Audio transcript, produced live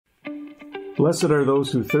Blessed are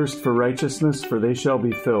those who thirst for righteousness, for they shall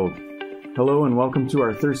be filled. Hello and welcome to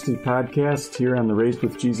our Thirsty podcast here on the Raised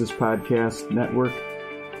with Jesus podcast network.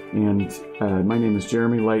 And my name is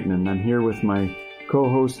Jeremy Laitinen. I'm here with my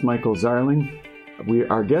co-host Michael Zarling.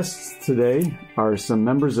 Our guests today are some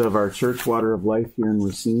members of our church Water of Life here in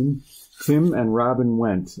Racine, Tim and Robin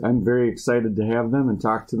Wendt. I'm very excited to have them and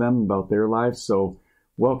talk to them about their lives. So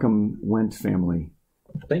welcome, Wendt family.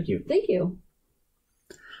 Thank you. Thank you.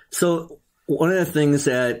 So one of the things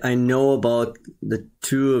that I know about the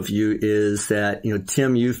two of you is that,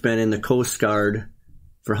 Tim, you've been in the Coast Guard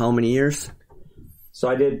for how many years? So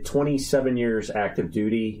I did 27 years active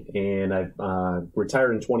duty, and I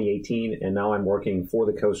retired in 2018, and now I'm working for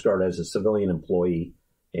the Coast Guard as a civilian employee,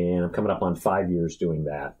 and I'm coming up on 5 years doing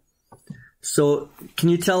that. So can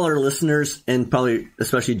you tell our listeners, and probably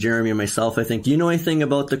especially Jeremy and myself, I think, do you know anything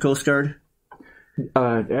about the Coast Guard?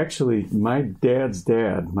 Actually, my dad's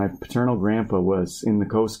dad, my paternal grandpa, was in the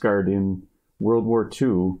Coast Guard in World War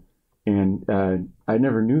II, and I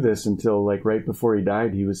never knew this until right before he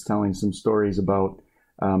died. He was telling some stories about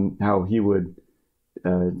how he would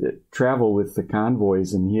travel with the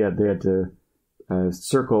convoys, and they had to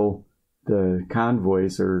circle the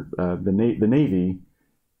convoys or the Navy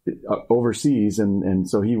overseas, and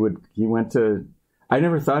so he went to. I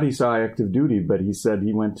never thought he saw active duty, but he said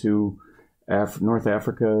he went to North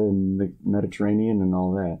Africa and the Mediterranean and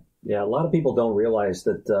all that. Yeah, a lot of people don't realize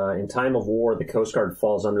that in time of war, the Coast Guard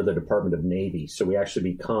falls under the Department of Navy. So we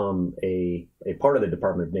actually become a part of the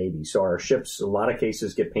Department of Navy. So our ships, in a lot of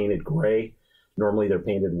cases, get painted gray. Normally they're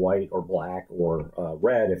painted white or black or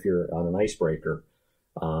red if you're on an icebreaker.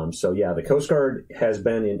 The Coast Guard has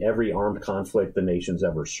been in every armed conflict the nation's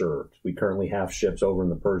ever served. We currently have ships over in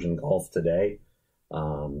the Persian Gulf today.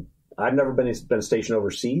 I've never been stationed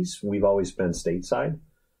overseas. We've always been stateside.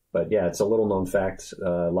 But yeah, it's a little known fact.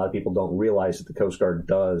 A lot of people don't realize that the Coast Guard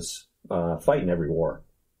does fight in every war.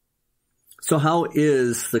 So how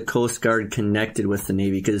is the Coast Guard connected with the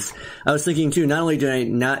Navy? Because I was thinking too, not only do I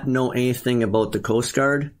not know anything about the Coast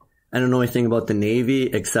Guard, I don't know anything about the Navy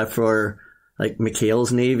except for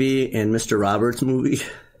McHale's Navy and Mr. Roberts movie.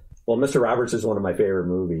 Well, Mr. Roberts is one of my favorite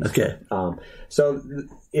movies. Okay.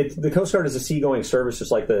 The Coast Guard is a seagoing service,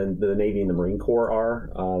 just like the Navy and the Marine Corps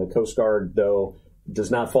are. The Coast Guard, though,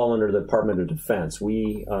 does not fall under the Department of Defense.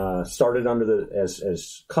 We started under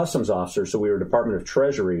as customs officers, so we were Department of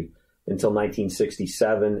Treasury until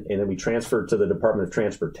 1967, and then we transferred to the Department of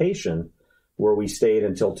Transportation, where we stayed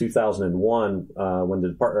until 2001,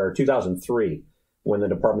 2003. When the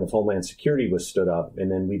Department of Homeland Security was stood up,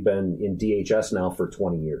 and then we've been in DHS now for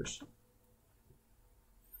 20 years.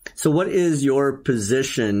 So what is your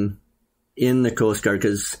position in the Coast Guard?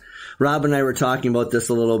 Because Rob and I were talking about this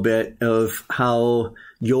a little bit, of how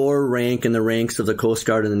your rank and the ranks of the Coast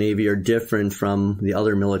Guard and the Navy are different from the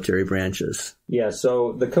other military branches. Yeah,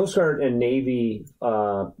 so the Coast Guard and Navy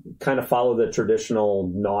kind of follow the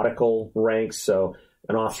traditional nautical ranks. So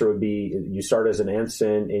an officer would be, you start as an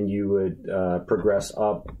ensign and you would progress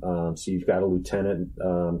up. So you've got a lieutenant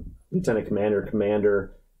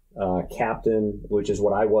commander, captain, which is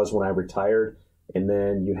what I was when I retired. And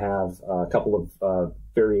then you have a couple of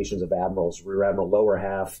variations of admirals: rear admiral, lower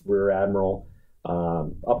half, rear admiral,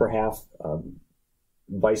 upper half,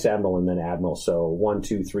 vice admiral, and then admiral. So 1,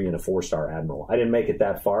 2, 3, and a 4-star admiral. I didn't make it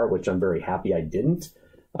that far, which I'm very happy I didn't,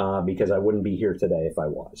 because I wouldn't be here today if I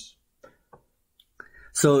was.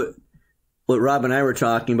 So what Rob and I were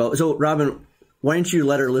talking about, so Robin, why don't you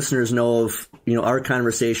let our listeners know of, our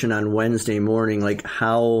conversation on Wednesday morning,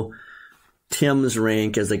 how Tim's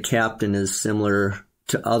rank as a captain is similar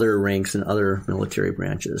to other ranks in other military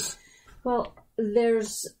branches? Well,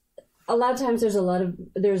 there's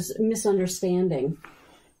misunderstanding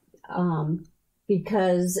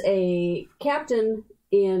because a captain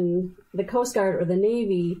in the Coast Guard or the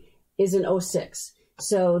Navy is an 06.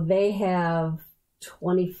 So they have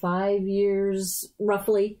 25 years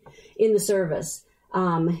roughly in the service.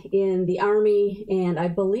 In the Army and I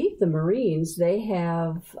believe the Marines, they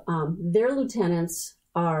have their lieutenants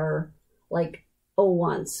are like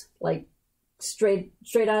 01s, like straight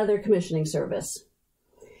out of their commissioning service.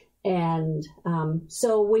 And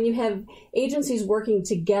so when you have agencies working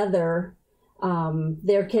together,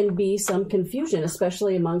 there can be some confusion,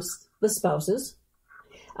 especially amongst the spouses.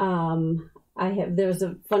 There's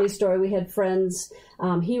a funny story. We had friends.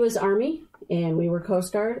 He was Army and we were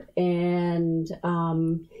Coast Guard, and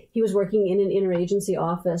he was working in an interagency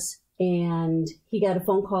office, and he got a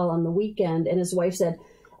phone call on the weekend, and his wife said,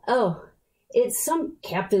 "Oh, it's some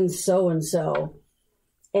Captain so-and-so."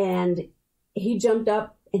 And he jumped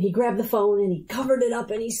up and he grabbed the phone and he covered it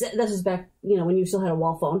up and he said, this was back, when you still had a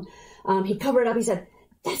wall phone. He covered it up. He said,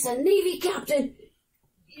 "That's a Navy captain."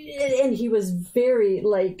 And he was very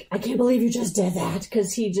like, "I can't believe you just did that."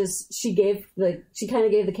 Cause she kind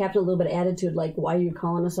of gave the captain a little bit of attitude, like, "Why are you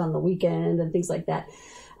calling us on the weekend?" and things like that.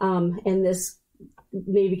 And this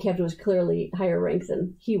Navy captain was clearly higher ranked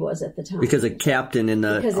than he was at the time. Because a captain in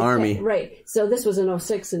the Army. Right. So this was in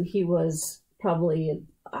 06 and he was probably in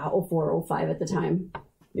 04, 05 at the time.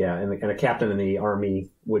 Yeah, and a captain in the Army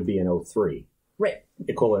would be in 03. Right.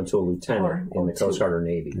 Equivalent to a lieutenant in the Coast Guard or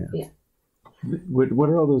Navy. Yeah. What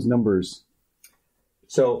are all those numbers?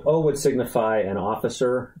 So O would signify an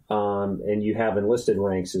officer, and you have enlisted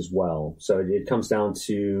ranks as well. So it comes down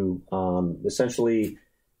to essentially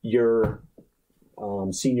your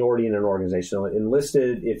seniority in an organization. So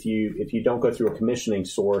enlisted, if you don't go through a commissioning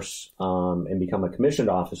source and become a commissioned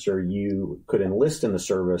officer, you could enlist in the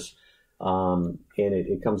service. And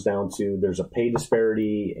it comes down to there's a pay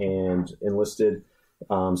disparity, and enlisted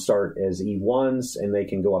start as E1s, and they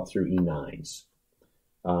can go up through E9s.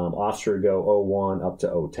 Officer go O1 up to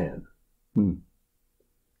O10.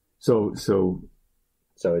 So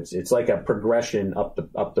it's like a progression up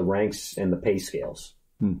the ranks and the pay scales.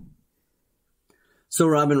 So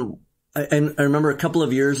Robin, I remember a couple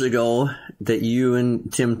of years ago that you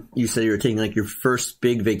and Tim, you said you were taking like your first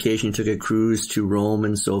big vacation. You took a cruise to Rome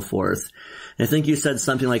and so forth. And I think you said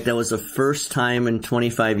something like that was the first time in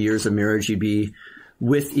 25 years of marriage you'd be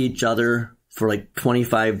with each other for like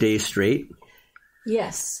 25 days straight.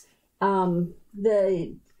 Yes.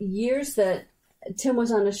 The years that Tim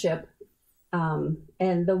was on a ship, and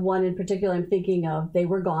the one in particular I'm thinking of, they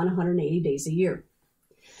were gone 180 days a year.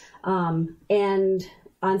 And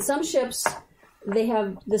on some ships, they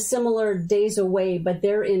have the similar days away, but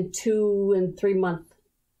they're in 2 and 3 month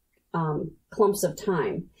clumps of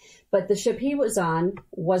time. But the ship he was on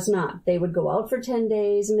was not. They would go out for 10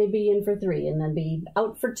 days and they'd be in for 3, and then be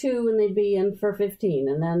out for 2 and they'd be in for 15,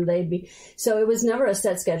 and then they'd be, so it was never a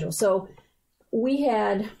set schedule. So we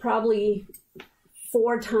had probably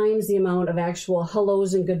 4 times the amount of actual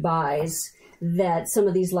hellos and goodbyes that some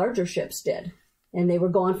of these larger ships did. And they were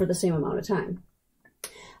gone for the same amount of time.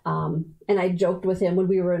 And I joked with him when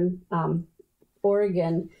we were in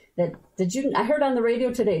Oregon that, I heard on the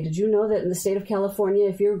radio today, did you know that in the state of California,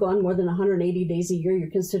 if you're gone more than 180 days a year,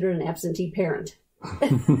 you're considered an absentee parent?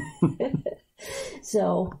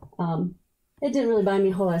 So it didn't really buy me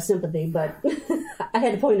a whole lot of sympathy, but I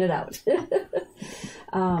had to point it out.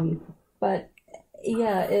 But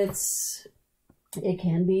yeah, it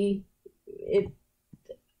can be,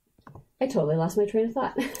 I totally lost my train of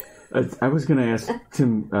thought. I was going to ask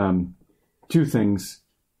Tim 2 things.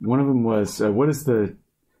 One of them was, what is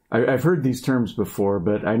I've heard these terms before,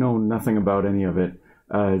 but I know nothing about any of it.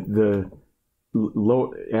 The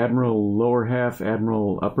Admiral lower half,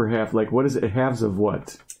 Admiral upper half, like what is it? Halves of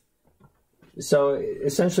what? So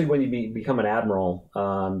essentially when you become an admiral,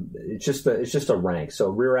 it's just a rank. So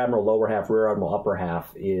Rear Admiral lower half, Rear Admiral upper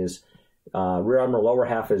half is, Rear Admiral lower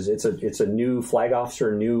half is, it's a new flag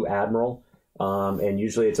officer, new admiral. And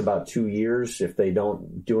usually it's about 2 years. If they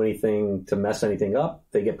don't do anything to mess anything up,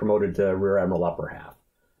 they get promoted to Rear Admiral upper half.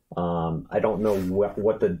 I don't know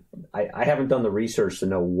I haven't done the research to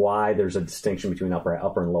know why there's a distinction between upper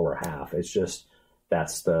and lower half. It's just,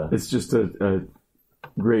 it's just a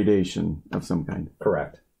gradation of some kind.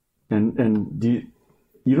 Correct. And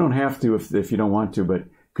you don't have to if you don't want to, but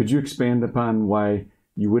could you expand upon why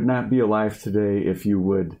you would not be alive today if you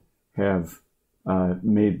would have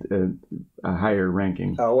made a higher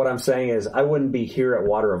ranking? What I'm saying is I wouldn't be here at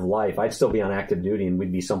Water of Life. I'd still be on active duty and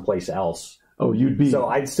we'd be someplace else. Oh, you'd be. So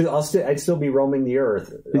I'd still be roaming the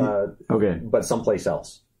earth. Okay. But someplace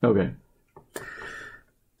else. Okay.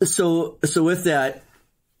 So with that,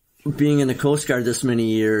 being in the Coast Guard this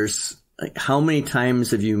many years, like how many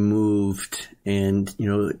times have you moved? And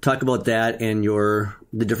talk about that and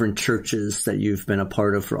the different churches that you've been a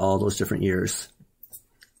part of for all those different years.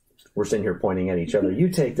 We're sitting here pointing at each other. You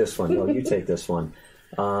take this one. No, you take this one.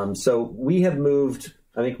 So we have moved,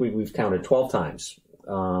 I think we've counted 12 times.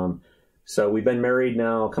 So we've been married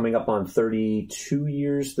now coming up on 32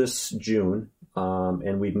 years this June,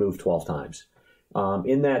 and we've moved 12 times.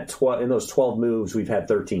 In those 12 moves, we've had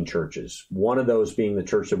 13 churches. One of those being the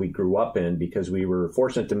church that we grew up in because we were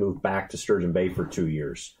fortunate to move back to Sturgeon Bay for 2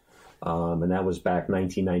 years. And that was back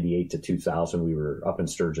 1998 to 2000. We were up in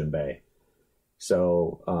Sturgeon Bay.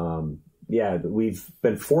 So, we've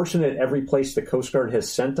been fortunate every place the Coast Guard has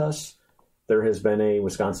sent us. There has been a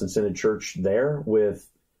Wisconsin Synod Church there with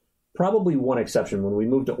probably one exception. When we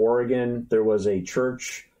moved to Oregon, there was a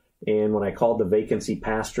church, and when I called the vacancy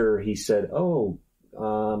pastor, he said, "Oh,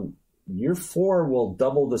 year 4 will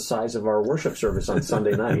double the size of our worship service on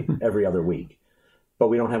Sunday night every other week. But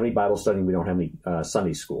we don't have any Bible study. We don't have any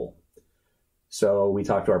Sunday school. So we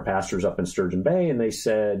talked to our pastors up in Sturgeon Bay, and they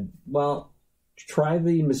said, well, try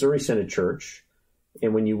the Missouri Synod Church.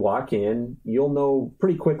 And when you walk in, you'll know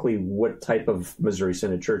pretty quickly what type of Missouri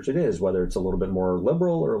Synod Church it is, whether it's a little bit more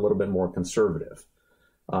liberal or a little bit more conservative.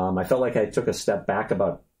 I felt like I took a step back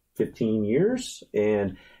about 15 years,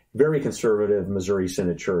 and very conservative Missouri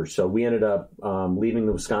Synod Church. So we ended up leaving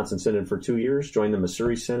the Wisconsin Synod for 2 years, joined the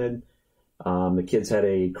Missouri Synod. The kids had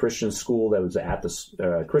a Christian school that was at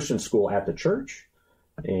the Christian school at the church,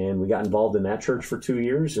 and we got involved in that church for 2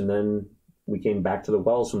 years, and then we came back to the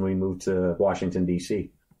WELS when we moved to Washington,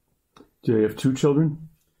 D.C. Do you have 2 children?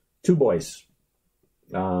 2 boys,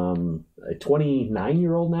 a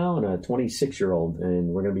 29-year-old now and a 26-year-old, and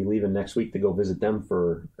we're going to be leaving next week to go visit them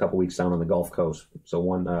for a couple weeks down on the Gulf Coast.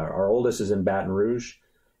 So our oldest is in Baton Rouge,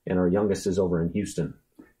 and our youngest is over in Houston.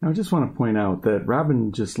 I just want to point out that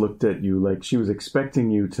Robin just looked at you like she was expecting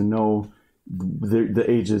you to know the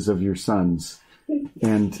ages of your sons.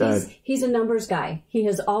 And he's a numbers guy. He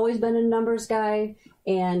has always been a numbers guy,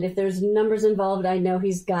 and if there's numbers involved, I know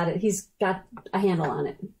he's got it. He's got a handle on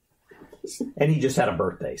it. And he just had a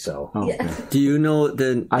birthday, so. Oh, yeah. Do you know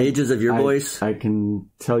the ages of your boys? I can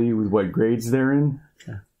tell you what grades they're in,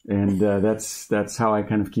 and that's how I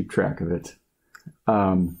kind of keep track of it.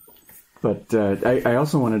 But I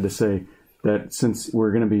also wanted to say that since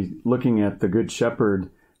we're going to be looking at the Good Shepherd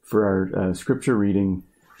for our scripture reading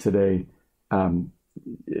today,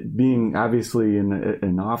 being obviously in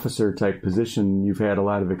an officer type position, you've had a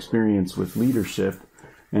lot of experience with leadership.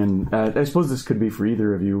 And I suppose this could be for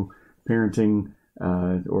either of you, parenting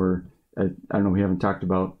or I don't know, we haven't talked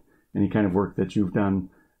about any kind of work that you've done,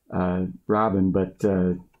 Robin, but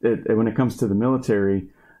when it comes to the military,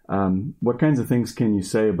 what kinds of things can you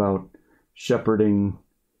say about shepherding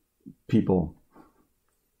people?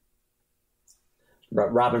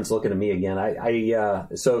 Robin's looking at me again.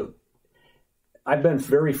 So I've been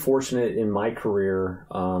very fortunate in my career.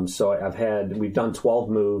 So we've done 12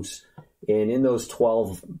 moves, and in those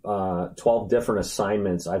 12 different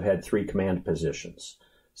assignments, I've had 3 command positions.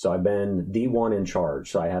 So I've been D1 in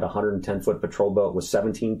charge. So I had a 110-foot patrol boat with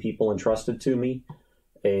 17 people entrusted to me,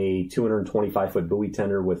 a 225-foot buoy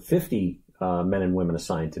tender with 50 men and women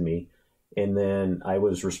assigned to me. And then I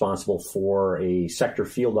was responsible for a sector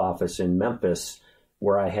field office in Memphis,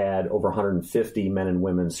 where I had over 150 men and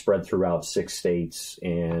women spread throughout 6 states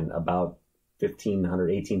and about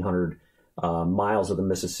 1,800 miles of the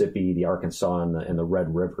Mississippi, the Arkansas, and the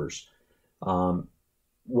Red Rivers.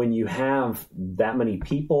 When you have that many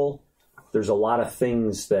people, there's a lot of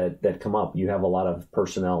things that come up. You have a lot of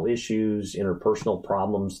personnel issues, interpersonal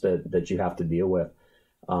problems that you have to deal with.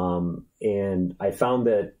 And I found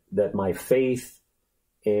that my faith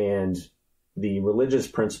and the religious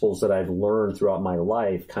principles that I've learned throughout my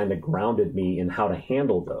life kind of grounded me in how to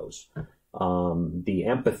handle those. The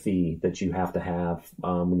empathy that you have to have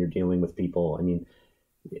when you're dealing with people. I mean,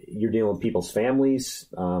 you're dealing with people's families.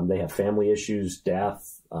 They have family issues,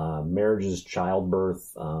 death, marriages,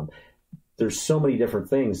 childbirth. There's so many different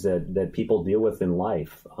things that people deal with in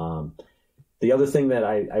life. The other thing that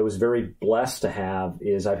I was very blessed to have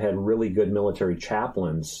is I've had really good military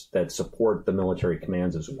chaplains that support the military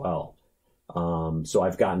commands as well. So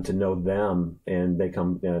I've gotten to know them, and they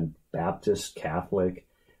come Baptist, Catholic.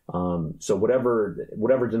 So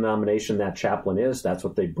whatever denomination that chaplain is, that's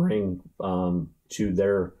what they bring to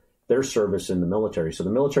their service in the military. So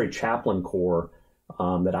the military chaplain corps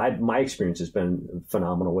my experience has been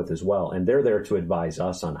phenomenal with as well, and they're there to advise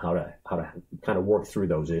us on how to kind of work through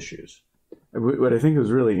those issues. What I think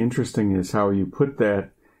was really interesting is how you put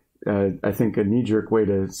that. I think a knee-jerk way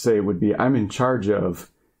to say it would be, I'm in charge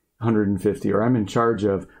of 150, or I'm in charge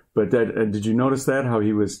of, but did you notice that? How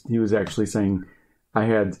he was actually saying, I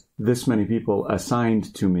had this many people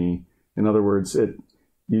assigned to me. In other words,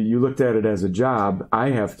 you looked at it as a job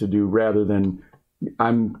I have to do rather than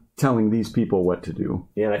I'm telling these people what to do.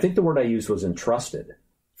 Yeah, and I think the word I used was entrusted.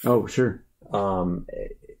 Oh, sure.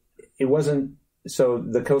 It wasn't, so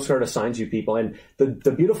the Coast Guard assigns you people. And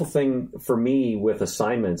the beautiful thing for me with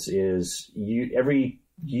assignments is every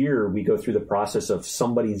year we go through the process of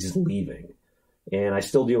somebody's leaving. And I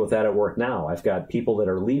still deal with that at work now. I've got people that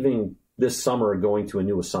are leaving this summer going to a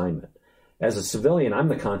new assignment. As a civilian, I'm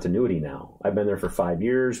the continuity now. I've been there for 5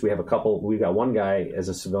 years. We've got one guy as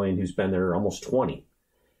a civilian who's been there almost 20.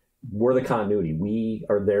 We're the continuity. We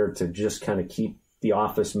are there to just kind of keep the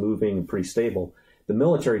office moving and pretty stable. The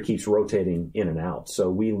military keeps rotating in and out. So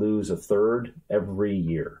we lose a third every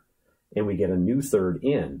year, and we get a new third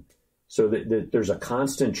in. So there's a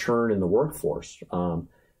constant churn in the workforce.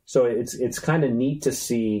 So it's kind of neat to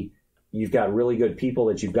see you've got really good people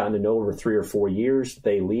that you've gotten to know over 3 or 4 years.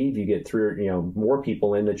 They leave, you get more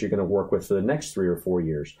people in that you're going to work with for the next 3 or 4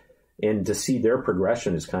 years. And to see their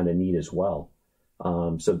progression is kind of neat as well.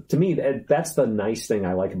 So to me, that's the nice thing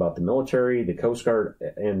I like about the military, the Coast Guard,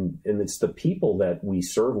 and it's the people that we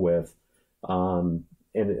serve with, and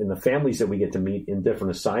the families that we get to meet in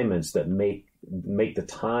different assignments that make the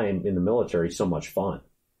time in the military so much fun.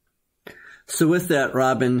 So with that,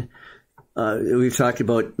 Robin, we've talked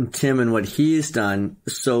about Tim and what he's done.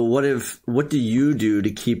 So what do you do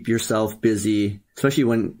to keep yourself busy, especially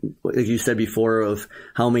when, like you said before, of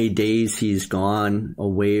how many days he's gone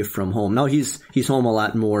away from home? Now he's home a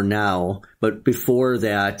lot more now, but before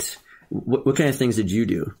that, what kind of things did you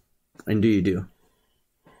do, and do you do?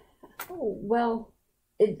 Oh, well,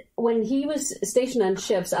 when he was stationed on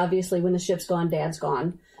ships, obviously when the ship's gone, Dad's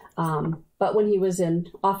gone. But when he was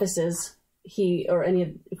in offices, or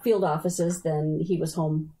any field offices, then he was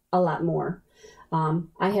home a lot more.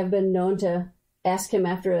 I have been known to ask him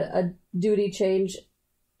after a duty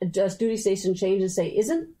station change and say,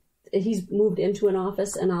 he's moved into an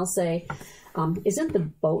office, and I'll say, isn't the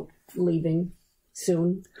boat leaving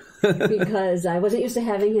soon? Because I wasn't used to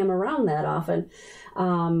having him around that often.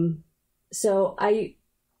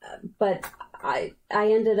 But I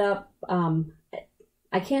ended up,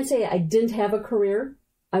 I can't say I didn't have a career.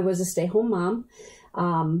 I was a stay-home mom.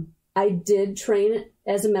 I did train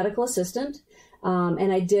as a medical assistant,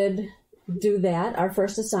 and I did do that, our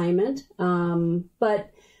first assignment.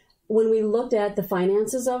 But when we looked at the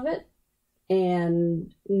finances of it,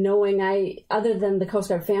 and knowing other than the Coast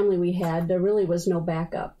Guard family we had, there really was no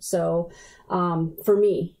backup. So for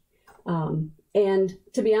me, and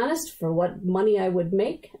to be honest, for what money I would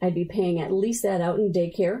make, I'd be paying at least that out in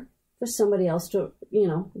daycare for somebody else to,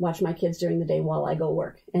 watch my kids during the day while I go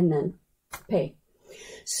work and then pay.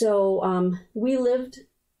 So we lived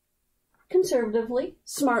conservatively,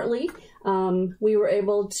 smartly. We were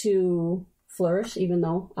able to flourish even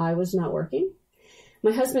though I was not working.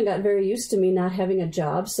 My husband got very used to me not having a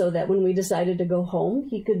job, so that when we decided to go home,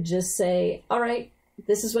 he could just say, all right,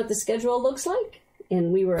 this is what the schedule looks like.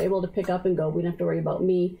 And we were able to pick up and go. We didn't have to worry about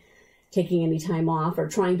me taking any time off or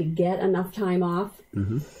trying to get enough time off.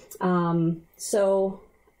 Mm-hmm. So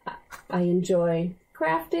I enjoy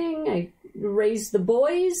crafting. I raised the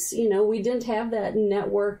boys. We didn't have that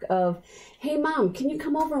network of, hey, Mom, can you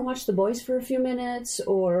come over and watch the boys for a few minutes?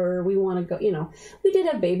 Or we want to go, we did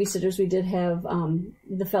have babysitters. We did have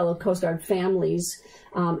the fellow Coast Guard families,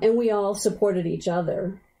 and we all supported each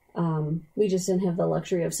other. We just didn't have the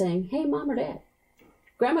luxury of saying, hey, Mom or Dad,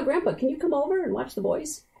 Grandma, Grandpa, can you come over and watch the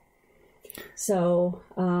boys? So,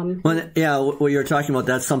 what you're talking about,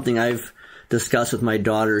 that's something I've discussed with my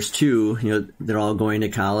daughters too. They're all going to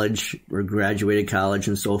college or graduated college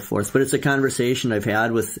and so forth. But it's a conversation I've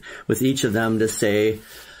had with each of them to say,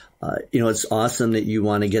 it's awesome that you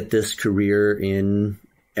want to get this career in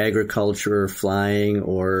agriculture or flying,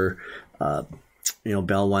 or,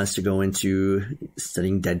 Belle wants to go into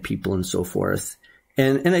studying dead people and so forth.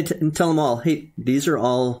 And I tell them all, hey, these are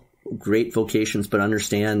all great vocations, but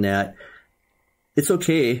understand that it's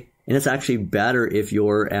okay, and it's actually better if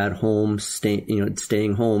you're at home,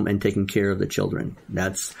 staying home and taking care of the children.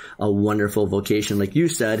 That's a wonderful vocation. Like you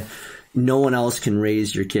said, no one else can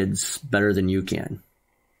raise your kids better than you can.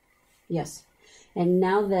 Yes. And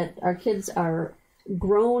now that our kids are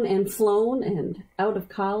grown and flown and out of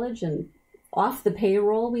college and off the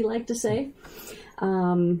payroll, we like to say,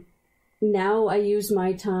 now I use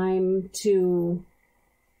my time to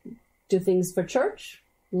do things for church,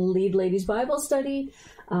 lead ladies' Bible study.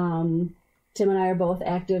 Tim and I are both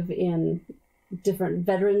active in different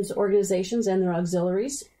veterans organizations and their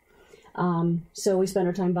auxiliaries. So we spend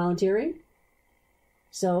our time volunteering.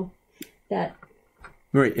 So that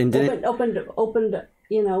right, and opened.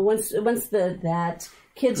 Once that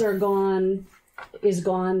kids are gone,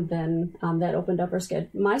 then that opened up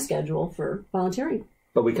my schedule for volunteering.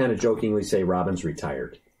 But we kind of jokingly say Robin's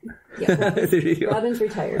retired. Yeah, Robin's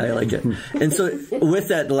retired. I like it. And so with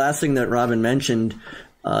that, the last thing that Robin mentioned,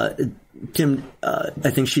 Tim, I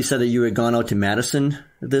think she said that you had gone out to Madison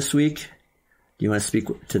this week. Do you want to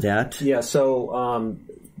speak to that? Yeah, so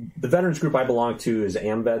the veterans group I belong to is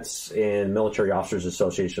AMVETS and Military Officers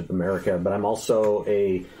Association of America, but I'm also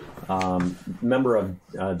a member of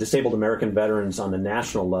Disabled American Veterans on the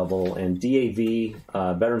national level, and DAV,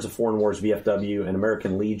 Veterans of Foreign Wars, VFW, and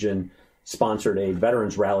American Legion sponsored a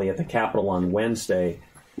veterans rally at the Capitol on Wednesday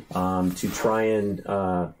to try and,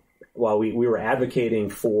 we were advocating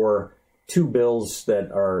for two bills that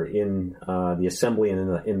are in the Assembly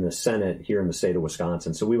and in the Senate here in the state of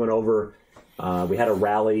Wisconsin. So we went over. We had a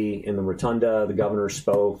rally in the Rotunda. The governor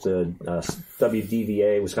spoke. The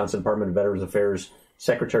WDVA, Wisconsin Department of Veterans Affairs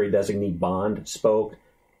Secretary-designee Bond spoke.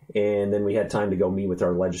 And then we had time to go meet with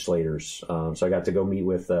our legislators. So I got to go meet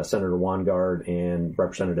with Senator Wangard and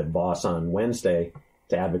Representative Voss on Wednesday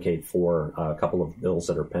to advocate for a couple of bills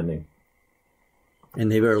that are pending. And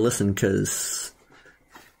they better listen because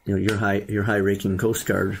you're high-ranking Coast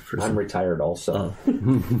Guard person. I'm retired also.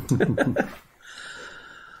 Oh.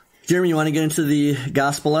 Jeremy, you want to get into the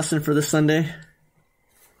gospel lesson for this Sunday?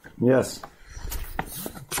 Yes.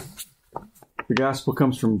 The gospel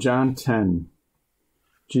comes from John 10.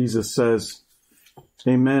 Jesus says,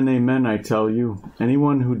 "Amen, amen, I tell you,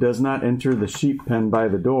 anyone who does not enter the sheep pen by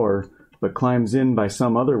the door, but climbs in by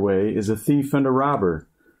some other way, is a thief and a robber.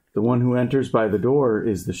 The one who enters by the door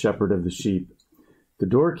is the shepherd of the sheep. The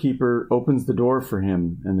doorkeeper opens the door for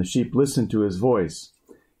him, and the sheep listen to his voice.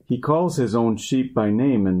 He calls his own sheep by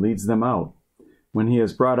name and leads them out. When he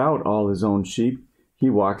has brought out all his own sheep, he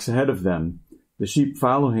walks ahead of them. The sheep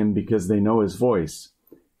follow him because they know his voice.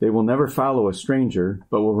 They will never follow a stranger,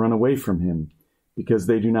 but will run away from him, because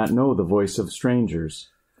they do not know the voice of strangers."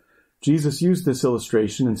 Jesus used this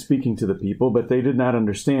illustration in speaking to the people, but they did not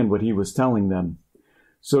understand what he was telling them.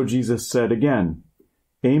 So Jesus said again,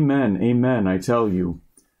 "Amen, amen, I tell you,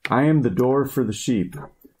 I am the door for the sheep.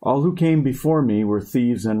 All who came before me were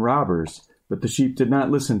thieves and robbers, but the sheep did not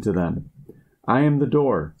listen to them. I am the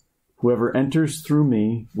door. Whoever enters through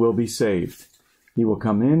me will be saved. He will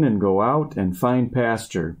come in and go out and find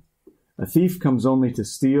pasture. A thief comes only to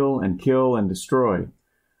steal and kill and destroy.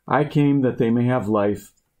 I came that they may have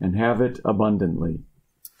life and have it abundantly."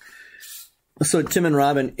 So, Tim and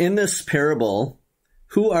Robin, in this parable,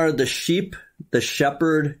 who are the sheep, the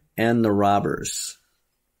shepherd, and the robbers?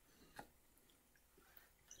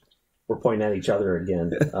 We're pointing at each other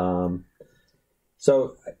again.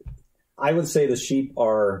 So I would say the sheep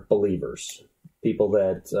are believers, people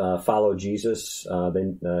that follow Jesus.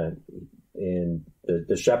 And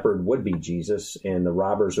the shepherd would be Jesus, and the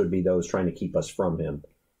robbers would be those trying to keep us from him,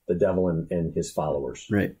 the devil and his followers.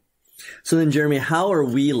 Right. So then, Jeremy, how are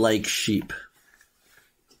we like sheep?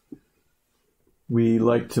 We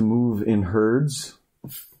like to move in herds.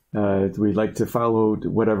 We like to follow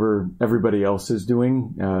whatever everybody else is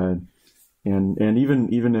doing. And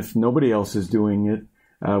even if nobody else is doing it,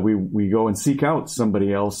 we go and seek out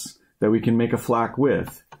somebody else that we can make a flock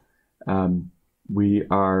with. We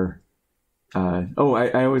are... I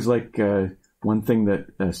always like one thing that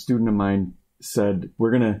a student of mine said.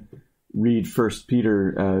 We're going to read 1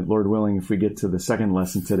 Peter, Lord willing, if we get to the second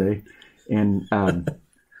lesson today. And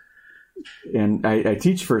I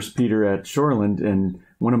teach 1 Peter at Shoreland, and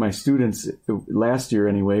one of my students last year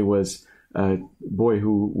anyway was a boy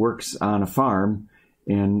who works on a farm,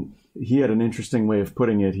 and he had an interesting way of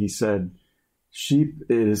putting it. He said,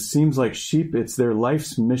 seems like sheep, it's their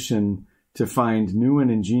life's mission to find new and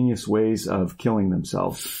ingenious ways of killing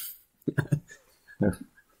themselves.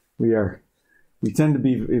 We tend to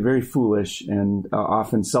be very foolish and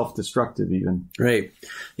often self-destructive even. Right.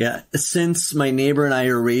 Yeah. Since my neighbor and I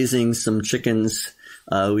are raising some chickens,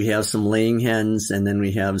 we have some laying hens, and then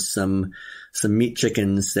we have some meat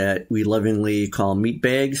chickens that we lovingly call meat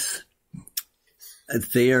bags.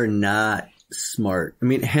 They are not smart. I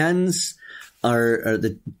mean, hens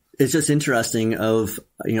it's just interesting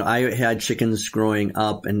I had chickens growing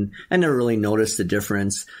up and I never really noticed the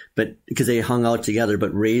difference, but because they hung out together,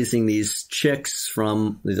 but raising these chicks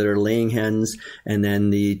that are laying hens and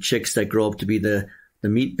then the chicks that grow up to be the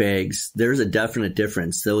meat bags, there's a definite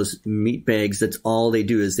difference. Those meat bags, that's all they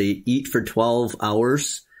do is they eat for 12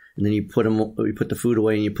 hours and then you put the food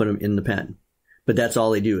away and you put them in the pen. But that's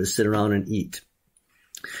all they do is sit around and eat.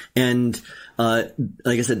 And, like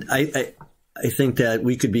I said, I think that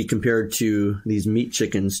we could be compared to these meat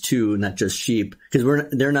chickens too, not just sheep, because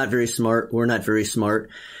they're not very smart. We're not very smart.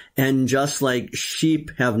 And just like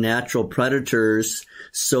sheep have natural predators,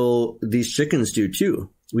 so these chickens do too.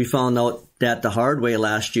 We found out that the hard way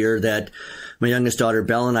last year that my youngest daughter,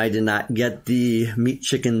 Belle, and I did not get the meat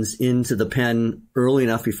chickens into the pen early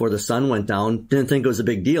enough before the sun went down. Didn't think it was a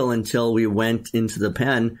big deal until we went into the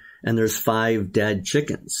pen and there's 5 dead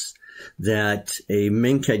chickens that a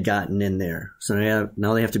mink had gotten in there. So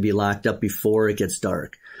now they have to be locked up before it gets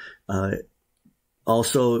dark.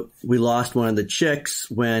 Also, we lost one of the chicks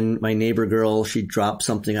when my neighbor girl, she dropped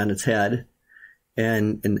something on its head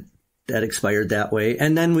and that expired that way.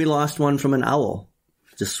 And then we lost one from an owl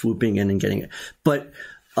just swooping in and getting it. But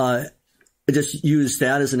just use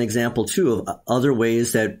that as an example too of other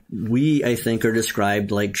ways that we, I think, are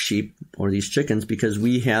described like sheep or these chickens, because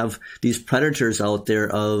we have these predators out there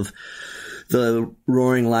of the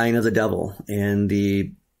roaring lion of the devil and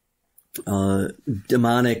the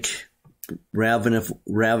demonic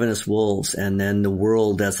ravenous wolves, and then the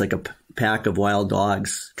world that's like a pack of wild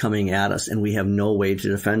dogs coming at us, and we have no way to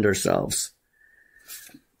defend ourselves.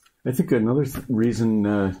 I think another reason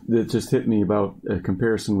that just hit me about a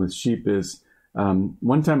comparison with sheep is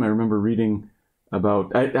one time I remember reading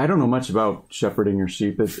about, I don't know much about shepherding or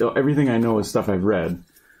sheep. Everything I know is stuff I've read.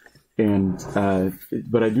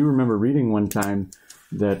 But I do remember reading one time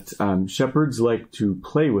that shepherds like to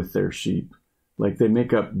play with their sheep. Like they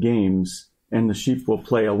make up games and the sheep will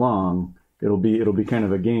play along. It'll be kind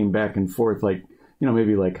of a game back and forth, like,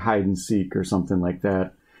 maybe like hide and seek or something like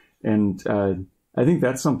that. And I think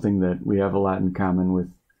that's something that we have a lot in common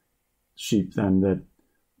with sheep then, that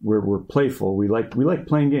we're playful. We like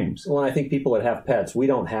playing games. Well, I think people that have pets, we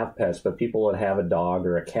don't have pets, but people that have a dog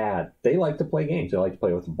or a cat, they like to play games. They like to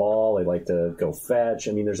play with the ball. They like to go fetch.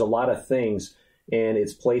 I mean, there's a lot of things, and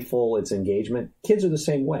it's playful. It's engagement. Kids are the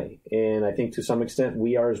same way. And I think to some extent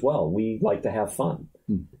we are as well. We like to have fun,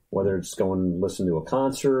 whether it's going and listen to a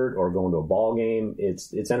concert or going to a ball game.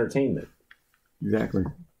 It's entertainment. Exactly.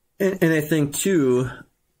 And I think too,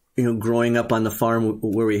 growing up on the farm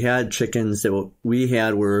where we had chickens, that we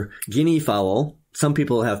had were guinea fowl. Some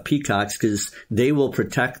people have peacocks because they will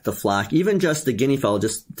protect the flock. Even just the guinea fowl,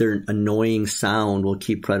 just their annoying sound will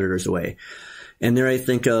keep predators away. And there I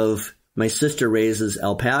think of my sister raises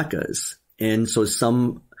alpacas. And so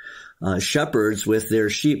some shepherds with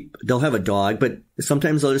their sheep, they'll have a dog, but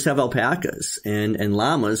sometimes they'll just have alpacas and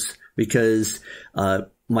llamas, because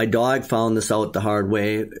my dog found this out the hard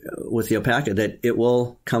way with the alpaca, that it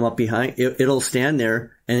will come up behind, it'll stand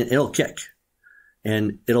there and it'll kick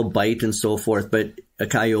and it'll bite and so forth. But a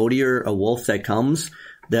coyote or a wolf that comes,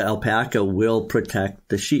 the alpaca will protect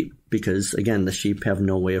the sheep, because again, the sheep have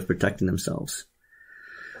no way of protecting themselves.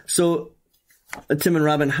 So Tim and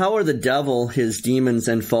Robin, how are the devil, his demons,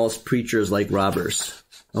 and false preachers like robbers?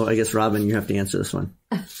 Oh, I guess Robin, you have to answer this one.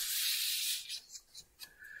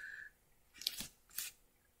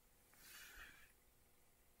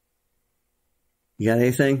 You got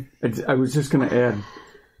anything? I was just going to add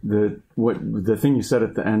the thing you said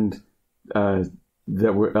at the end.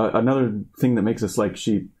 That another thing that makes us like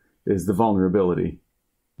sheep is the vulnerability.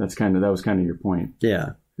 That was kind of your point.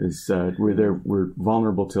 Yeah, is we're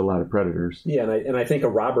vulnerable to a lot of predators. Yeah, and I think a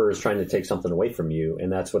robber is trying to take something away from you,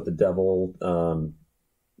 and that's what the devil,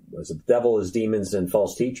 the devil, is demons and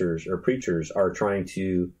false teachers or preachers are trying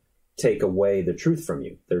to take away the truth from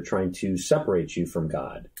you. They're trying to separate you from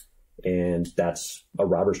God. And that's a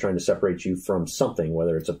robber's trying to separate you from something,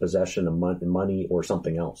 whether it's a possession, money, or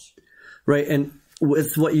something else. Right. And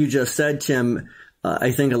with what you just said, Tim,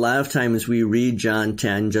 I think a lot of times we read John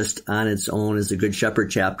 10 just on its own as a Good Shepherd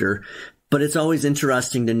chapter, but it's always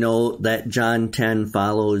interesting to know that John 10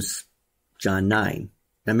 follows John 9.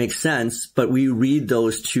 That makes sense, but we read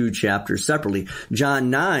those two chapters separately. John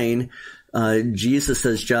 9, Jesus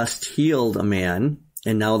has just healed a man.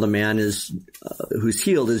 And now the man who's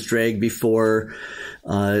healed is dragged before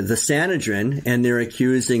the Sanhedrin, and they're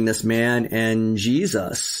accusing this man and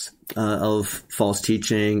Jesus of false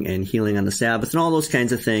teaching and healing on the Sabbath and all those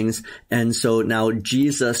kinds of things. And so now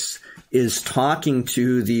Jesus is talking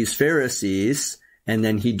to these Pharisees, and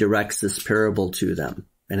then he directs this parable to them.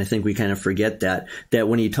 And I think we kind of forget that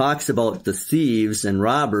when he talks about the thieves and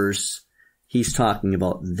robbers, he's talking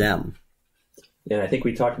about them. And I think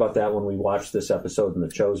we talked about that when we watched this episode in The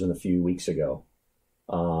Chosen a few weeks ago.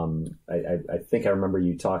 I think I remember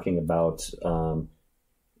you talking about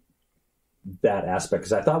that aspect,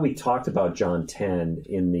 because I thought we talked about John 10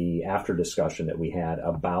 in the after discussion that we had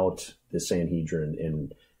about the Sanhedrin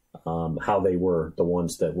and how they were the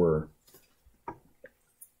ones that were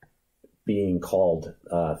being called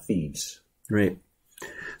thieves. Right.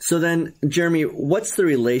 So then, Jeremy, what's the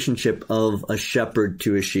relationship of a shepherd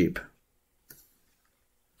to a sheep?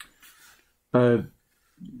 A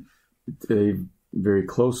very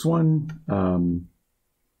close one.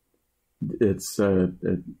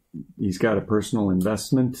 He's got a personal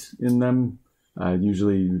investment in them.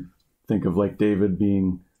 Usually you think of like David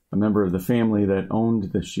being a member of the family that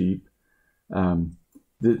owned the sheep.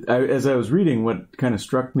 As I was reading, what kind of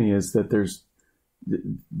struck me is that there's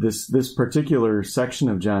this particular section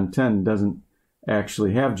of John 10 doesn't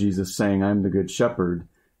actually have Jesus saying, "I'm the good shepherd."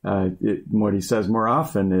 What he says more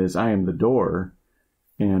often is, "I am the door,"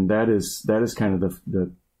 and that is kind of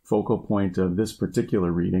the focal point of this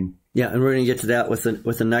particular reading. Yeah, and we're going to get to that with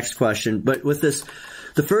the next question. But with this,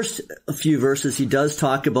 the first few verses, he does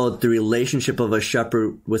talk about the relationship of a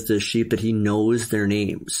shepherd with the sheep, that he knows their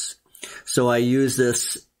names. So I use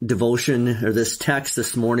this devotion or this text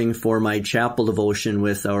this morning for my chapel devotion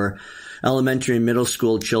with our elementary and middle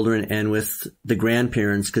school children and with the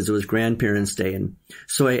grandparents, because it was Grandparents' Day. And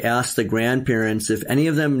so I asked the grandparents if any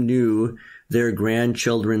of them knew their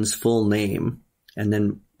grandchildren's full name and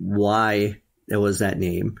then why it was that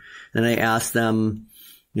name. And I asked them,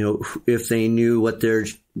 if they knew what their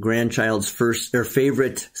grandchild's first or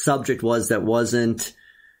favorite subject was that wasn't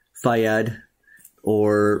Fayed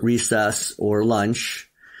or recess or lunch.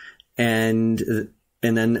 And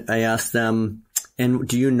then I asked them, and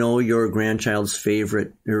do you know your grandchild's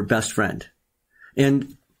favorite or best friend?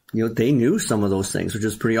 And, they knew some of those things, which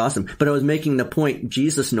is pretty awesome. But I was making the point,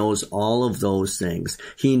 Jesus knows all of those things.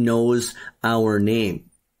 He knows our name.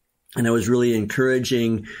 And I was really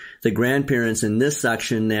encouraging the grandparents in this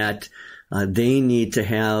section that they need to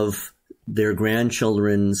have their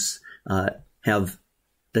grandchildren's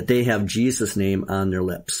that they have Jesus' name on their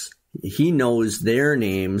lips. He knows their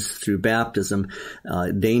names through baptism.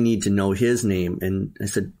 They need to know his name. And I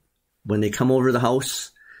said, when they come over to the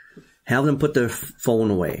house, have them put their phone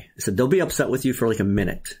away. I said, they'll be upset with you for like a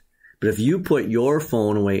minute. But if you put your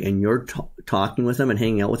phone away and you're talking with them and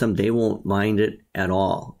hanging out with them, they won't mind it at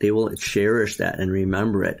all. They will cherish that and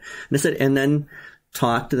remember it. And I said, and then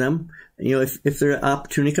talk to them. If their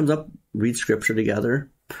opportunity comes up, read scripture together,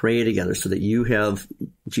 pray together so that you have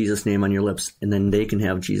Jesus' name on your lips and then they can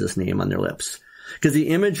have Jesus' name on their lips. Because the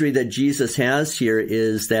imagery that Jesus has here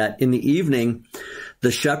is that in the evening,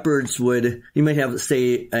 the shepherds you might have,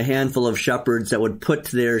 say, a handful of shepherds that would put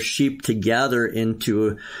their sheep together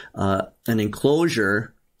into an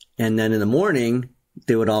enclosure. And then in the morning,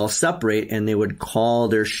 they would all separate and they would call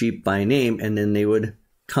their sheep by name and then they would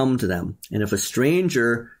come to them. And if a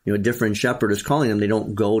stranger, a different shepherd is calling them, they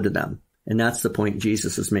don't go to them. And that's the point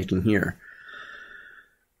Jesus is making here.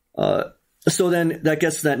 So then that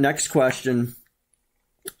gets to that next question.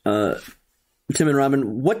 Tim and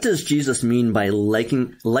Robin, what does Jesus mean by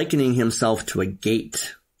likening himself to a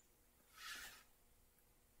gate?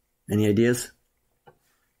 Any ideas?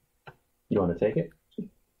 You want to take it?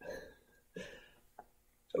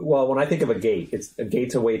 Well, when I think of a gate, a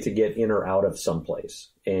gate's a way to get in or out of someplace.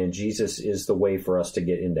 And Jesus is the way for us to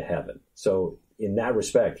get into heaven. So in that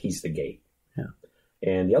respect, he's the gate. Yeah.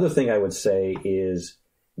 And the other thing I would say is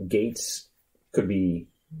gates could be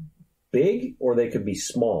big or they could be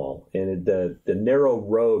small. And the narrow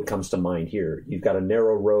road comes to mind here. You've got a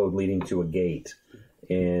narrow road leading to a gate.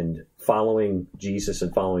 And following Jesus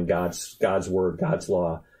and following God's word, God's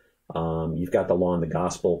law, you've got the law and the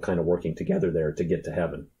gospel kind of working together there to get to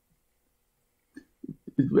heaven.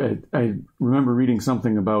 I remember reading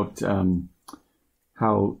something about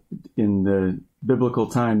how in the biblical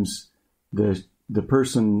times the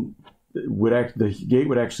person the gate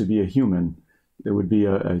would actually be a human. There would be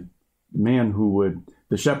a man who would,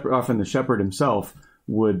 the shepherd himself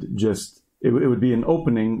would just, it would be an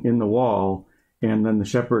opening in the wall, and then the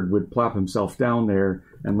shepherd would plop himself down there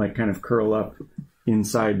and like kind of curl up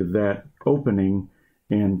inside of that opening.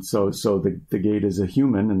 And so the gate is a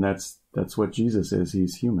human, and that's what Jesus is.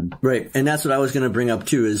 He's human. Right. And that's what I was going to bring up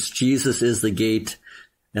too, is Jesus is the gate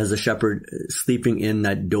as a shepherd sleeping in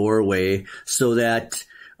that doorway so that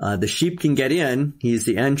the sheep can get in. He's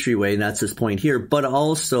the entryway, and that's his point here. But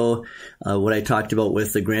also what I talked about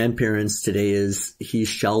with the grandparents today is he's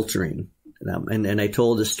sheltering them. And I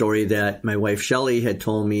told a story that my wife Shelley had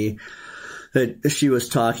told me that she was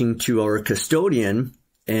talking to our custodian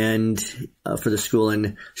and for the school,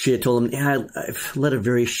 and she had told him, yeah, I've led a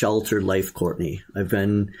very sheltered life, Courtney.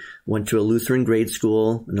 Went to a Lutheran grade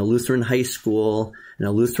school and a Lutheran high school and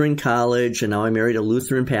a Lutheran college, and now I married a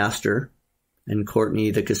Lutheran pastor. And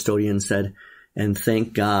Courtney, the custodian, said, and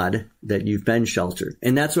thank God that you've been sheltered.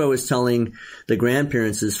 And that's what I was telling the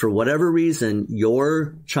grandparents is, for whatever reason,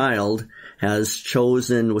 your child has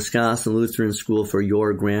chosen Wisconsin Lutheran School for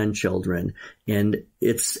your grandchildren. And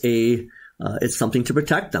it's something to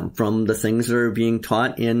protect them from the things that are being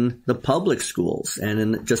taught in the public schools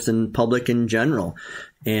and just in public in general.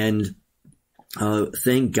 And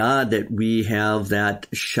thank God that we have that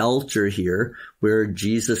shelter here where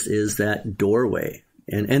Jesus is that doorway.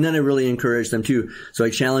 And then I really encourage them too. So I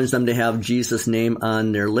challenge them to have Jesus' name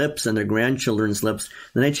on their lips and their grandchildren's lips.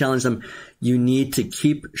 Then I challenge them, you need to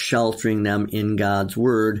keep sheltering them in God's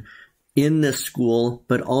word in this school,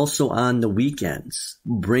 but also on the weekends.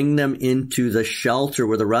 Bring them into the shelter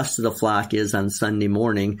where the rest of the flock is on Sunday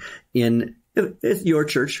morning in your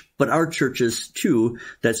church, but our churches too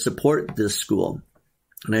that support this school.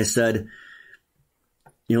 And I said,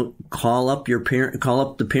 call up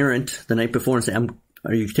the parent the night before and say,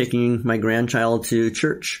 are you taking my grandchild to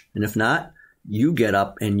church? And if not, you get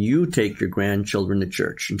up and you take your grandchildren to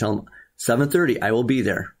church and tell them 7:30, I will be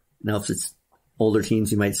there. Now, if it's older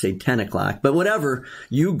teens, you might say 10 o'clock, but whatever,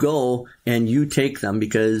 you go and you take them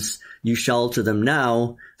because you shelter them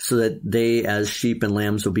now so that they as sheep and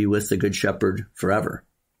lambs will be with the good shepherd forever.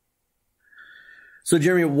 So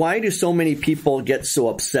Jeremy, why do so many people get so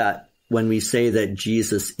upset when we say that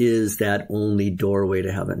Jesus is that only doorway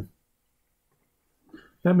to heaven?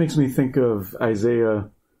 That makes me think of Isaiah,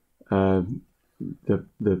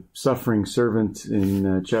 the suffering servant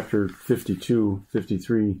in chapter 52,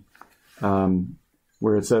 53,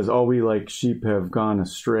 where it says, all we like sheep have gone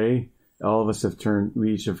astray. All of us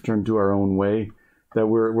we each have turned to our own way. That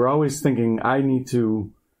we're always thinking, I need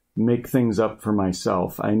to make things up for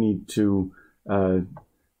myself. I need to,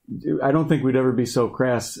 I don't think we'd ever be so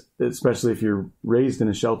crass, especially if you're raised in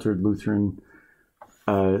a sheltered Lutheran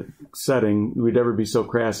setting, we'd ever be so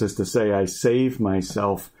crass as to say, I save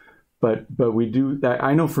myself. But we do,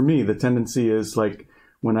 I know for me, the tendency is like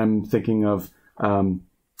when I'm thinking of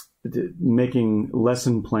making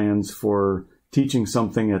lesson plans for teaching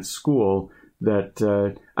something at school, that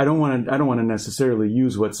I don't want to necessarily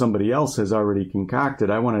use what somebody else has already concocted.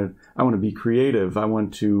 I want to be creative. I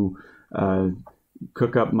want to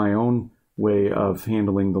cook up my own way of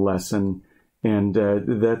handling the lesson, and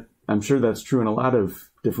that I'm sure that's true in a lot of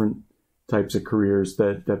different types of careers.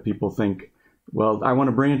 That people think, well, I want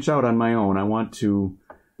to branch out on my own. I want to,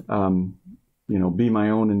 be my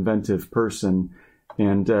own inventive person,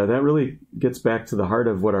 and that really gets back to the heart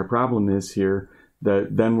of what our problem is here.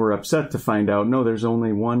 That then we're upset to find out, no, there's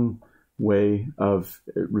only one way of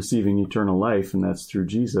receiving eternal life, and that's through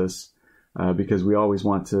Jesus, because we always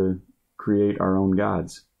want to create our own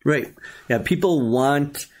gods. Right. Yeah, people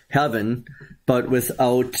want heaven, but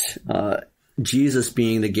without Jesus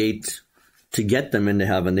being the gate to get them into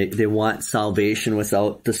heaven. They want salvation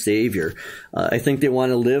without the Savior. I think they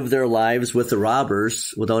want to live their lives with the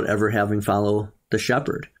robbers without ever having follow the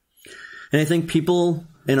shepherd. And I think people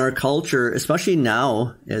in our culture, especially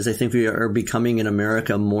now, as I think we are becoming in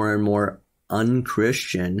America more and more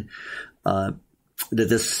unchristian, that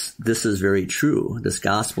this is very true, this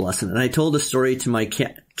gospel lesson. And I told a story to my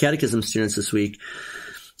catechism students this week.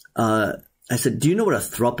 I said, do you know what a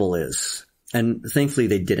throuple is? And thankfully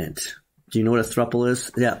they didn't. Do you know what a throuple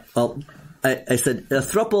is? Yeah. Well, I said, a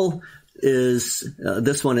throuple is,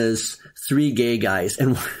 this one is 3 gay guys.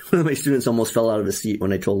 And one of my students almost fell out of his seat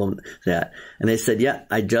when I told them that. And they said, yeah,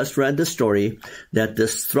 I just read the story that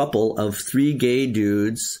this throuple of 3 gay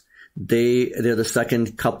dudes, they're the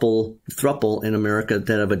second throuple in America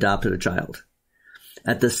that have adopted a child.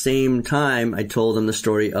 At the same time, I told them the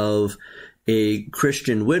story of a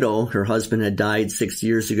Christian widow. Her husband had died 6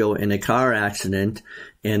 years ago in a car accident,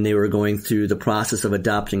 and they were going through the process of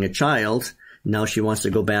adopting a child. Now she wants to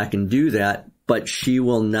go back and do that, but she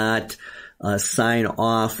will not sign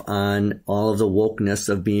off on all of the wokeness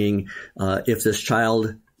of being, if this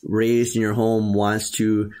child raised in your home wants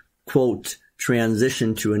to, quote,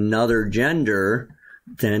 transition to another gender,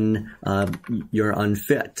 then you're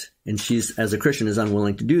unfit. And she's, as a Christian, is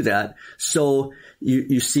unwilling to do that. So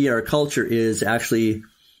you see our culture is actually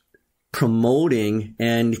promoting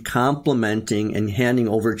and complimenting and handing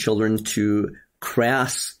over children to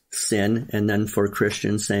crass sin, and then for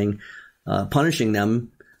Christians saying, punishing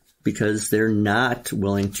them because they're not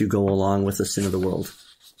willing to go along with the sin of the world.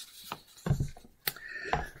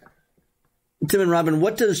 Tim and Robin,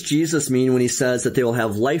 what does Jesus mean when he says that they will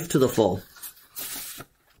have life to the full?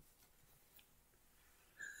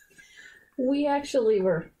 We actually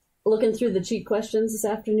were looking through the cheat questions this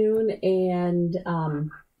afternoon,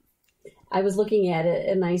 and I was looking at it,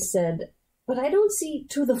 and I said, but I don't see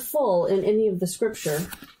to the full in any of the scripture.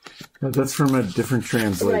 That's from a different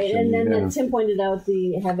translation. Right, and then Tim pointed out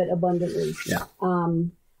the have it abundantly. Yeah.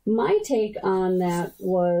 My take on that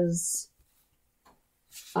was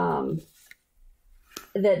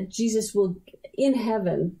that Jesus will, in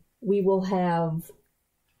heaven, we will have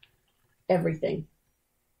everything.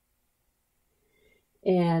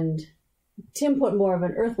 And Tim put more of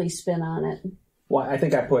an earthly spin on it. Well, I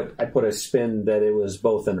think I put a spin that it was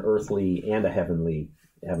both an earthly and a heavenly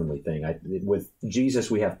thing. With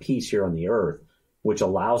Jesus, we have peace here on the earth, which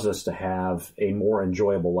allows us to have a more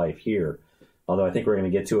enjoyable life here. Although I think we're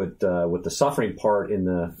going to get to it with the suffering part in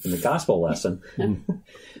the gospel lesson.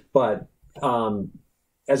 But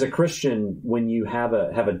as a Christian, when you have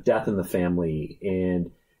a death in the family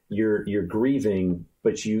and you're grieving,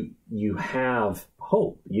 but you have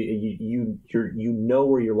hope. You know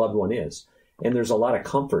where your loved one is. and there's a lot of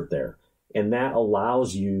comfort there. And that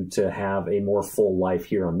allows you to have a more full life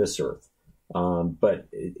here on this earth. But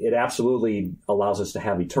it absolutely allows us to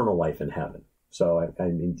have eternal life in heaven. So, I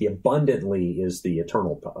mean, the abundantly is the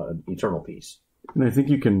eternal peace. And I think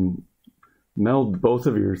you can meld both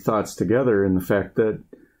of your thoughts together in the fact that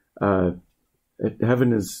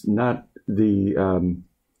heaven is not the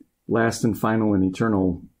last and final and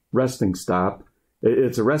eternal resting stop.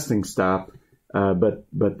 It's a resting stop, but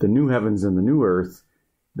the new heavens and the new earth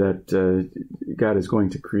that God is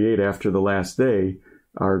going to create after the last day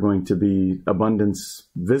are going to be abundance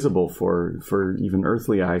visible for even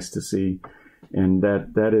earthly eyes to see. And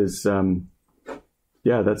that is,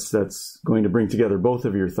 that's going to bring together both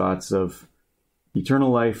of your thoughts of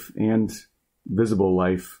eternal life and visible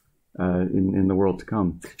life in the world to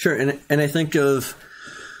come. Sure. And I think of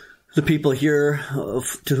the people here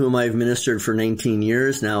to whom I've ministered for 19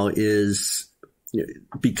 years now is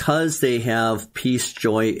because they have peace,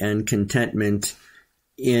 joy, and contentment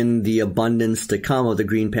in the abundance to come of the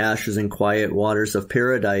green pastures and quiet waters of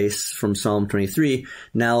paradise from Psalm 23.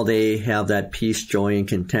 Now they have that peace, joy, and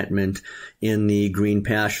contentment in the green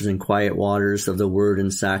pastures and quiet waters of the word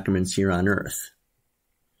and sacraments here on earth.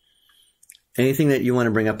 Anything that you want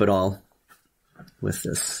to bring up at all with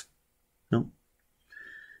this? No?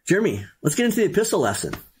 Jeremy, let's get into the epistle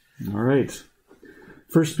lesson. All right.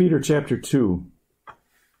 1 Peter chapter 2.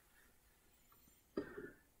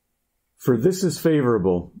 For this is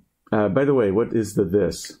favorable. By the way, what is the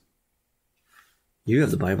this? You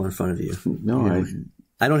have the Bible in front of you. No,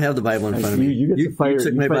 I don't have the Bible in front of me. You get to fire. You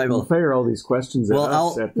took my Bible. You fire all these questions at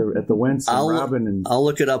us at the Wendt and Robin and. I'll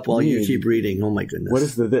look it up while you keep reading. Oh my goodness! What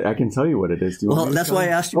is the this? I can tell you what it is. Do you want that's why I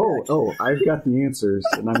asked you. Oh, I've got the answers,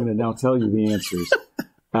 and I'm going to now tell you the answers.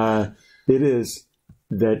 It is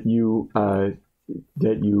that you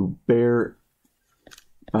bear,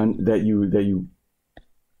 that you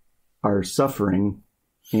are suffering,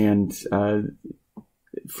 and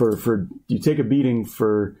for you take a beating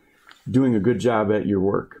for doing a good job at your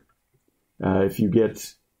work. If you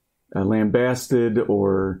get lambasted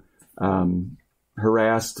or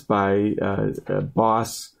harassed by a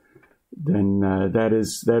boss, then that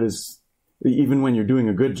is even when you're doing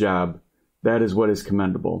a good job, that is what is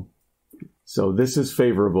commendable. So this is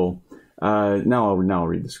favorable. Now I'll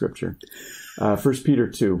read the scripture. 1 Peter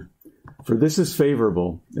 2. For this is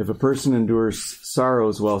favorable if a person endures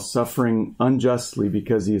sorrows while suffering unjustly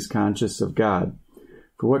because he is conscious of God.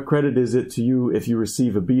 For what credit is it to you if you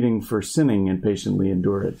receive a beating for sinning and patiently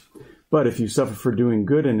endure it? But if you suffer for doing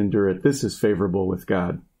good and endure it, this is favorable with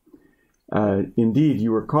God. Indeed,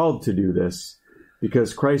 you were called to do this,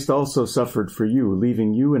 because Christ also suffered for you,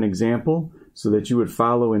 leaving you an example so that you would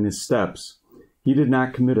follow in his steps. He did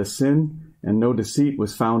not commit a sin, and no deceit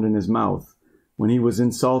was found in his mouth. When he was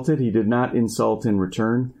insulted, he did not insult in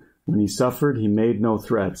return. When he suffered, he made no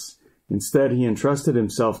threats. Instead, he entrusted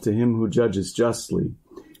himself to him who judges justly.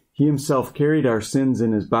 He himself carried our sins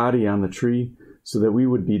in his body on the tree, so that we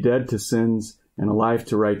would be dead to sins and alive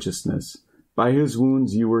to righteousness. By his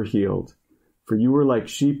wounds you were healed. For you were like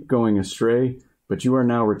sheep going astray, but you are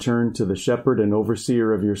now returned to the shepherd and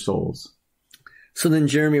overseer of your souls. So then,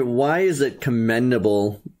 Jeremy, why is it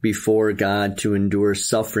commendable before God to endure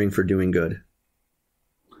suffering for doing good?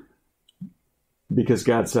 Because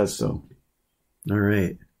God says so. All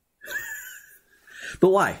right. But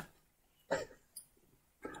why?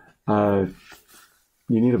 You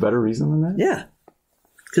need a better reason than that? Yeah.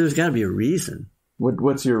 Because there's got to be a reason.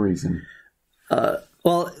 What's your reason?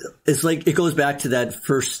 Well, it's like it goes back to that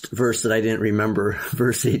first verse that I didn't remember,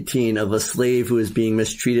 verse 18, of a slave who is being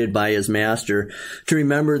mistreated by his master, to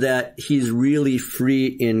remember that he's really free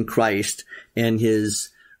in Christ and his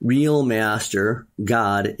real master,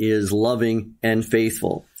 God, is loving and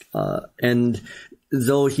faithful. And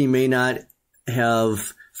though he may not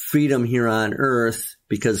have freedom here on earth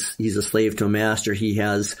because he's a slave to a master, he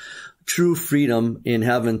has true freedom in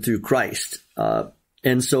heaven through Christ.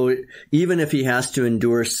 And so even if he has to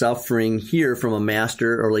endure suffering here from a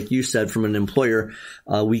master, or like you said, from an employer,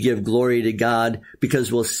 we give glory to God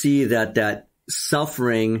because we'll see that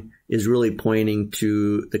suffering is really pointing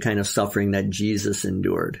to the kind of suffering that Jesus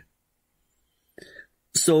endured.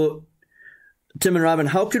 So, Tim and Robin,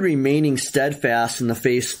 how could remaining steadfast in the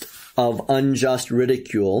face of unjust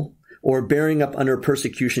ridicule or bearing up under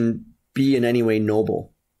persecution be in any way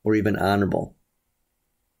noble or even honorable?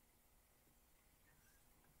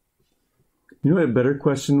 You know what a better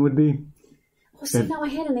question would be? Oh, see, now I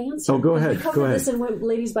had an answer. Oh, go ahead. We covered this in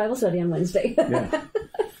Ladies' Bible Study on Wednesday. Yeah.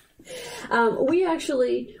 We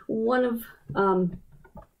actually, one of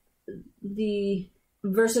the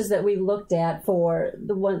verses that we looked at for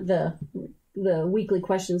the the weekly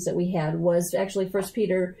questions that we had was actually 1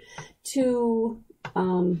 Peter 2,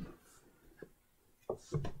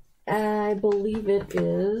 I believe it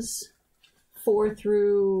is 4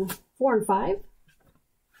 and 5.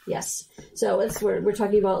 Yes. So it's where we're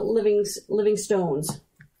talking about living stones,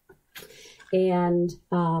 and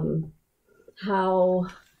how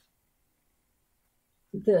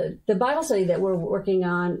the Bible study that we're working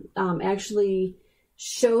on actually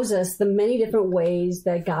shows us the many different ways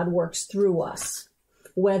that God works through us,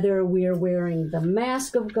 whether we're wearing the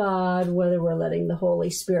mask of God, whether we're letting the Holy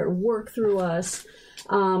Spirit work through us.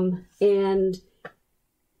 And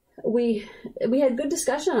we had good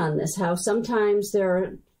discussion on this, how sometimes there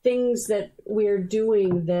are things that we're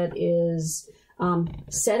doing that is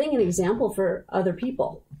setting an example for other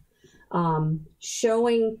people,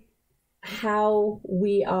 showing how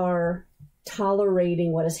we are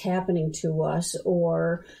tolerating what is happening to us,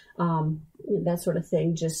 or that sort of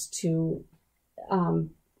thing, just to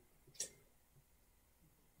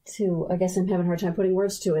I guess I'm having a hard time putting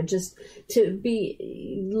words to it, just to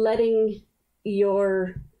be letting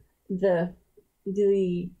the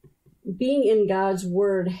being in God's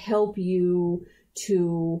word help you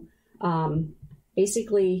to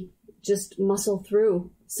basically just muscle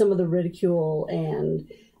through some of the ridicule and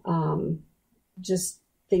just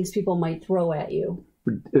things people might throw at you.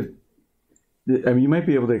 You might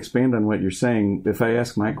be able to expand on what you're saying if I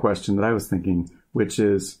ask my question that I was thinking, which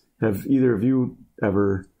is, have either of you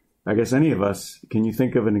ever, I guess any of us, can you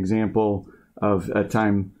think of an example of a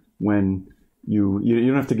time when you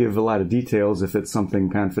don't have to give a lot of details if it's something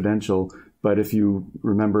confidential, but if you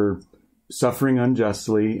remember suffering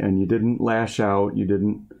unjustly and you didn't lash out, you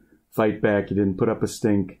didn't fight back, you didn't put up a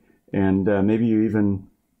stink, and maybe you even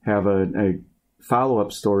have a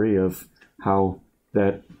follow-up story of how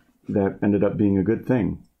that ended up being a good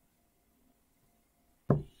thing.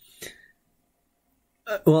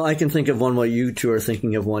 Well, I can think of one while you two are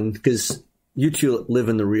thinking of one, because you two live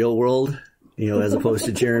in the real world, as opposed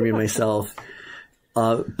to Jeremy and myself.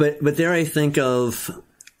 But there I think of,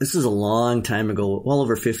 this is a long time ago, well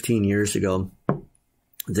over 15 years ago,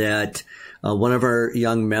 that one of our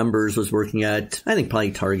young members was working at, I think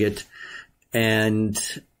probably Target, and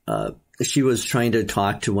she was trying to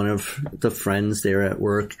talk to one of the friends there at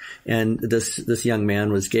work, and this young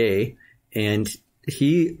man was gay, and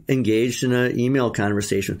he engaged in an email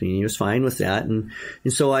conversation with me, and he was fine with that. And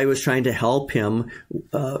so I was trying to help him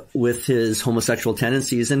with his homosexual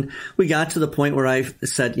tendencies. And we got to the point where I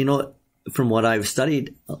said, from what I've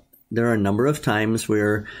studied, there are a number of times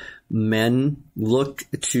where men look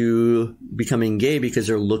to becoming gay because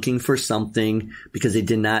they're looking for something because they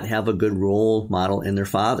did not have a good role model in their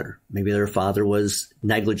father. Maybe their father was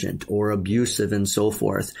negligent or abusive and so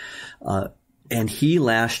forth. And he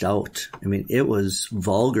lashed out. I mean, it was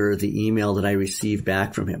vulgar, the email that I received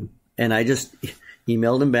back from him. And I just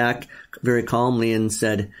emailed him back very calmly and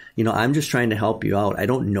said, I'm just trying to help you out. I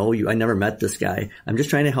don't know you. I never met this guy. I'm just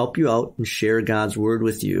trying to help you out and share God's word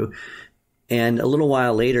with you. And a little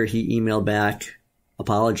while later, he emailed back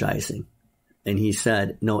apologizing. And he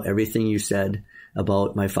said, no, everything you said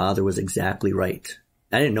about my father was exactly right.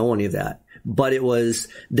 I didn't know any of that. But it was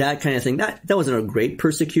that kind of thing. That wasn't a great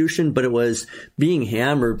persecution, but it was being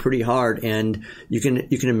hammered pretty hard. And you can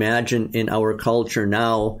imagine in our culture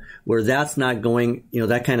now where that's not going,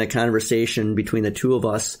 that kind of conversation between the two of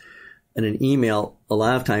us in an email, a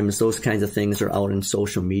lot of times those kinds of things are out in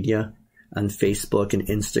social media, on Facebook and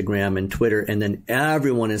Instagram and Twitter. And then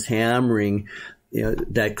everyone is hammering,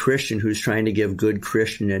 that Christian who's trying to give good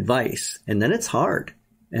Christian advice. And then it's hard.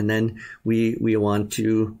 And then we want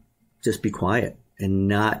to just be quiet and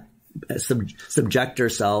not subject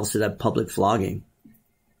ourselves to that public flogging.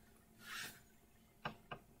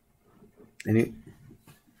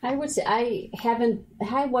 I would say I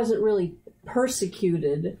wasn't really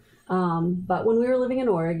persecuted, but when we were living in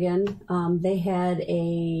Oregon, they had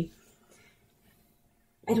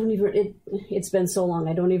it's been so long,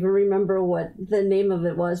 I don't even remember what the name of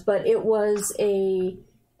it was, but it was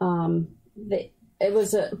it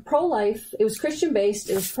was a pro-life. It was Christian-based.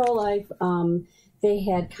 It was pro-life. They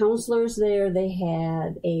had counselors there. They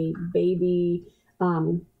had a baby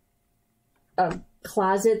a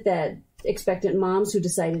closet that expectant moms who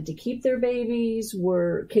decided to keep their babies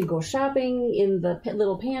could go shopping in the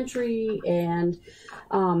little pantry and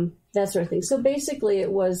that sort of thing. So basically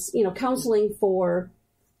it was, counseling for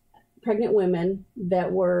pregnant women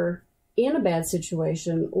that were in a bad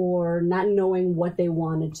situation or not knowing what they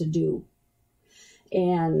wanted to do.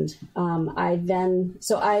 And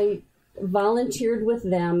I volunteered with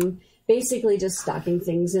them, basically just stocking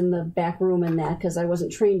things in the back room and that, because I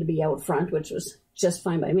wasn't trained to be out front, which was just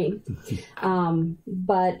fine by me.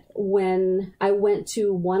 But when I went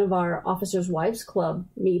to one of our Officers' Wives Club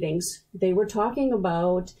meetings, they were talking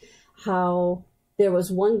about how there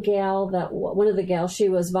was one of the gals, she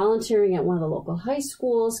was volunteering at one of the local high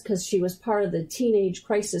schools because she was part of the teenage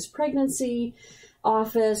crisis pregnancy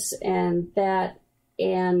office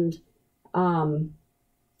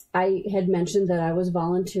I had mentioned that I was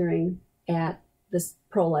volunteering at this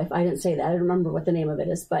pro-life. I didn't say that. I don't remember what the name of it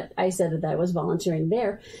is, but I said that I was volunteering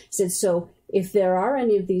there. I said, so if there are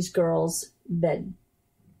any of these girls that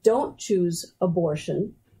don't choose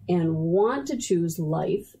abortion and want to choose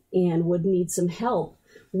life and would need some help,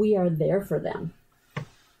 we are there for them.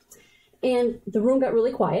 And the room got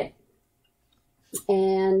really quiet.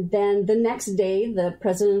 And then the next day, the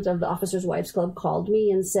president of the Officers' Wives Club called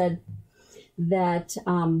me and said that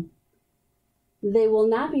they will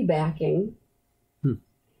not be backing,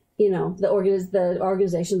 the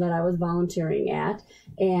organization that I was volunteering at,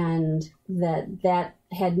 and that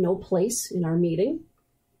had no place in our meeting.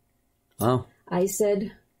 Wow. I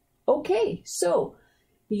said, okay, so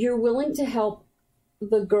you're willing to help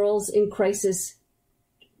the girls in crisis,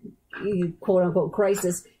 quote unquote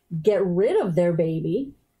crisis, get rid of their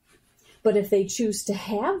baby, but if they choose to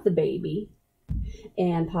have the baby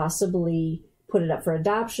and possibly put it up for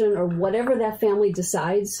adoption or whatever that family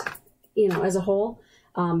decides, as a whole,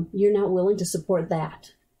 you're not willing to support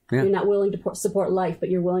that. Yeah. You're not willing to support life, but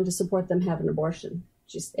you're willing to support them having an abortion.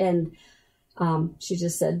 She just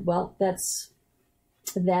said, well, that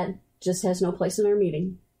just has no place in our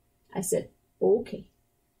meeting. I said, okay.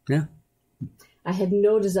 Yeah. I had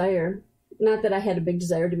no desire, not that I had a big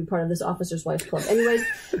desire to be part of this Officers' Wives Club anyways,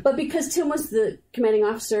 but because Tim was the commanding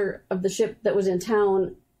officer of the ship that was in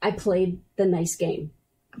town, I played the nice game.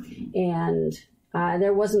 And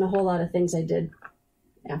there wasn't a whole lot of things I did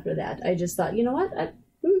after that. I just thought, you know what? I'm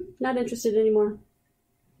not interested anymore.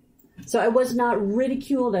 So I was not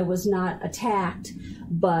ridiculed. I was not attacked,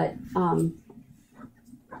 but I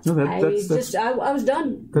was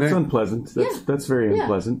done. That's unpleasant. That's very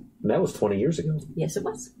unpleasant. And that was 20 years ago. Yes, it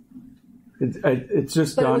was. It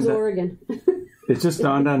just but dawned. It was Oregon. It just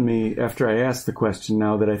dawned on me after I asked the question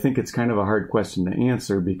now that I think it's kind of a hard question to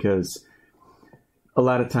answer, because a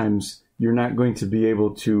lot of times you're not going to be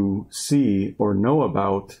able to see or know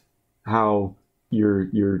about how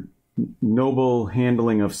your noble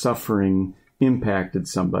handling of suffering impacted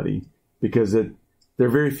somebody, because there are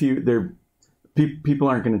very few. People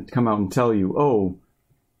aren't going to come out and tell you. Oh,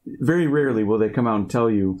 very rarely will they come out and tell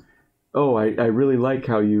you, "Oh, I really like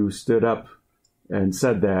how you stood up and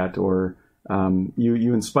said that," or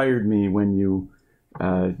you inspired me when you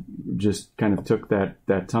just kind of took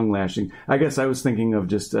that tongue lashing. I guess I was thinking of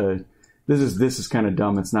just this is kind of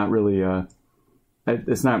dumb. It's not really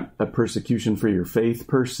it's not a persecution for your faith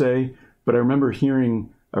per se, but I remember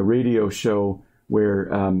hearing a radio show where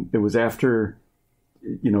it was after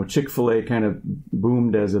Chick-fil-A kind of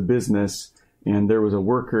boomed as a business, and there was a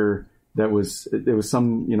worker it was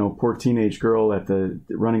some poor teenage girl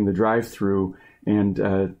running the drive-through,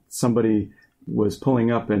 and somebody was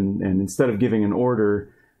pulling up, and instead of giving an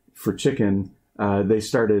order for chicken, they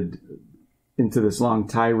started into this long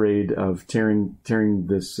tirade of tearing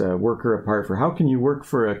this worker apart for how can you work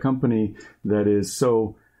for a company that is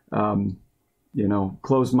so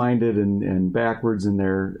closed-minded and backwards in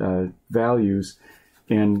their values.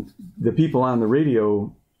 And the people on the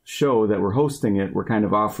radio show that were hosting it were kind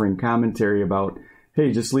of offering commentary about,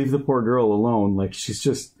 hey, just leave the poor girl alone. Like she's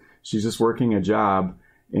just working a job.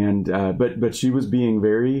 And but she was being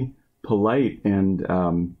very polite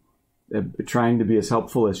and trying to be as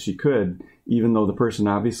helpful as she could, even though the person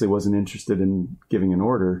obviously wasn't interested in giving an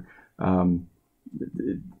order.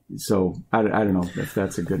 So I don't know if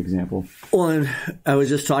that's a good example. Well, and I was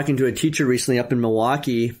just talking to a teacher recently up in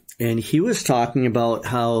Milwaukee, and he was talking about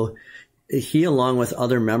how he, along with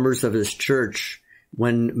other members of his church,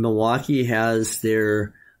 when Milwaukee has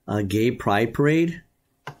their gay pride parade,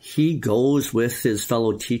 he goes with his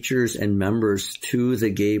fellow teachers and members to the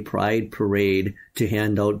gay pride parade to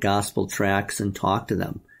hand out gospel tracts and talk to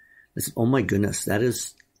them. I said, oh my goodness,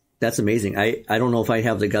 that's amazing. I don't know if I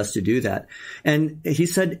have the guts to do that. And he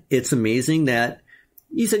said, it's amazing that,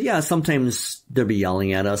 he said, yeah, sometimes they'll be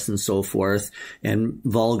yelling at us and so forth and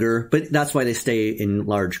vulgar, but that's why they stay in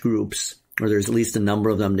large groups, or there's at least a number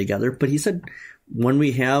of them together. But he said, when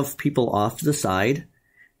we have people off to the side,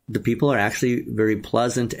 the people are actually very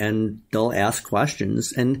pleasant and they'll ask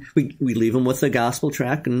questions, and we leave them with the gospel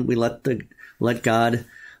tract and we let God,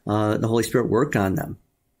 the Holy Spirit work on them.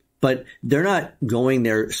 But they're not going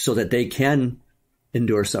there so that they can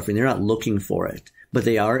endure suffering. They're not looking for it, but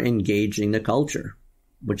they are engaging the culture.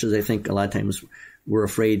 which is, I think, a lot of times we're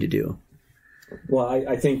afraid to do. Well,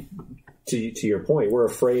 I think to your point, we're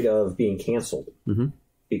afraid of being canceled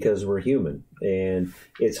because we're human. And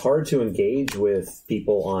it's hard to engage with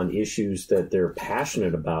people on issues that they're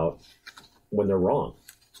passionate about when they're wrong.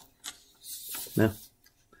 Yeah.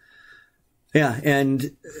 Yeah,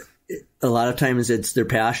 and a lot of times they're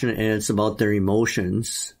passionate and it's about their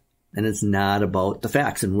emotions and it's not about the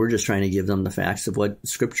facts. And we're just trying to give them the facts of what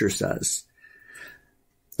Scripture says.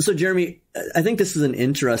 So, Jeremy, I think this is an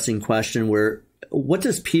interesting question what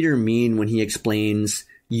does Peter mean when he explains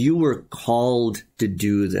you were called to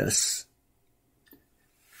do this?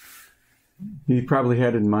 He probably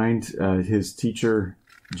had in mind his teacher,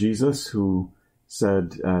 Jesus, who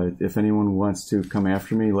said, if anyone wants to come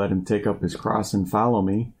after me, let him take up his cross and follow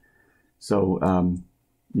me. So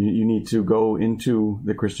you need to go into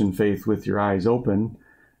the Christian faith with your eyes open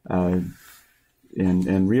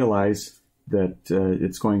and realize that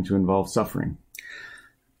it's going to involve suffering.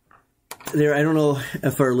 I don't know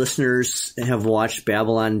if our listeners have watched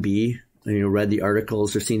Babylon Bee, read the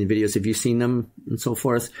articles or seen the videos. Have you seen them and so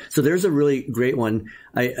forth? So there's a really great one.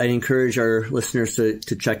 I encourage our listeners to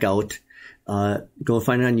check out. Go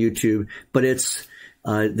find it on YouTube. But it's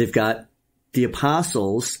they've got the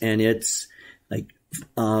apostles, and it's like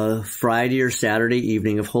Friday or Saturday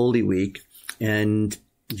evening of Holy Week, and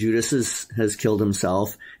Judas has killed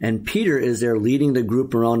himself, and Peter is there leading the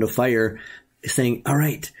group around a fire, saying, "All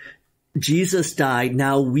right, Jesus died.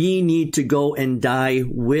 Now we need to go and die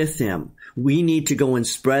with him. We need to go and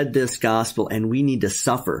spread this gospel, and we need to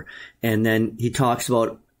suffer." And then he talks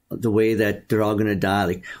about the way that they're all going to die.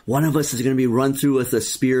 Like, one of us is going to be run through with a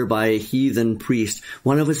spear by a heathen priest.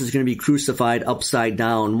 One of us is going to be crucified upside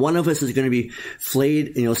down. One of us is going to be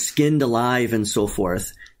flayed, skinned alive, and so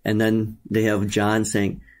forth. And then they have John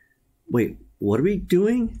saying, "Wait, what are we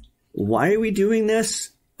doing? Why are we doing this?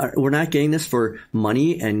 We're not getting this for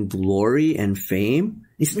money and glory and fame."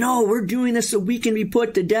 He said, "No, we're doing this so we can be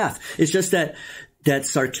put to death." It's just that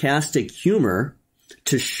sarcastic humor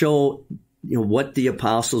to show what the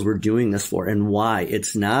apostles were doing this for and why.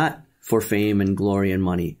 It's not for fame and glory and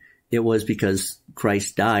money. It was because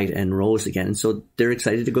Christ died and rose again. And so they're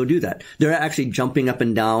excited to go do that. They're actually jumping up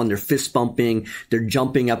and down. They're fist bumping. They're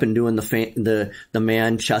jumping up and doing the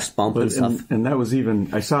man chest bump and stuff. And that was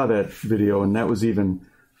even, I saw that video, and that was even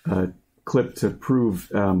clipped to prove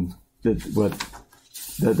that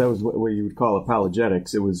was what you would call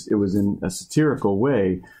apologetics. It was in a satirical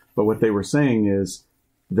way, but what they were saying is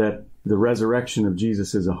that the resurrection of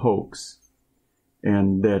Jesus is a hoax,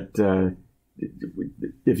 and that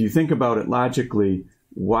if you think about it logically,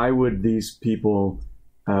 why would these people,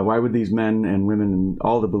 why would these men and women and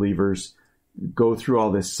all the believers go through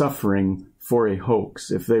all this suffering for a hoax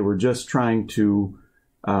if they were just trying to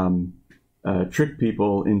trick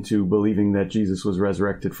people into believing that Jesus was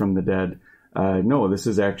resurrected from the dead? No, this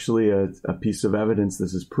is actually a piece of evidence.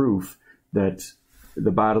 This is proof that the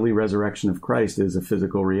bodily resurrection of Christ is a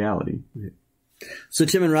physical reality. So,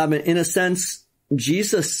 Tim and Robin, in a sense,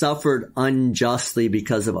 Jesus suffered unjustly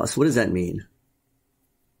because of us. What does that mean?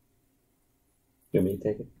 You want me to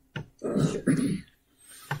take it? Sure.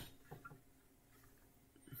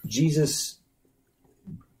 Jesus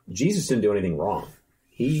didn't do anything wrong.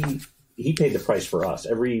 He paid the price for us.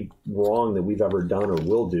 Every wrong that we've ever done or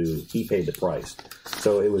will do, he paid the price.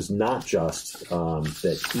 So it was not just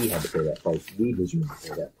that he had to pay that price. We deserve to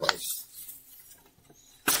pay that price.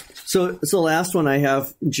 So last one I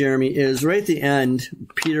have, Jeremy, is right at the end.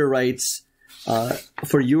 Peter writes,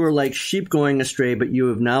 "For you are like sheep going astray, but you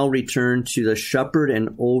have now returned to the shepherd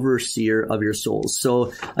and overseer of your souls."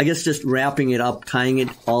 So I guess just wrapping it up, tying it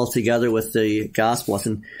all together with the gospel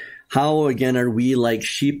lesson. How, again, are we like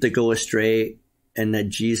sheep that go astray, and that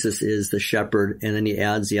Jesus is the shepherd, and then he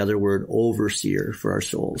adds the other word, overseer, for our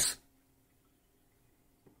souls?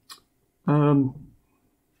 I'm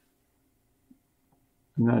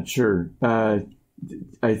not sure. I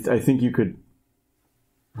think you could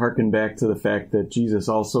hearken back to the fact that Jesus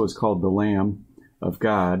also is called the Lamb of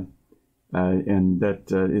God, and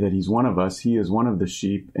that he's one of us. He is one of the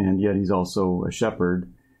sheep, and yet he's also a shepherd.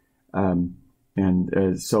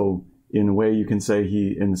 So in a way you can say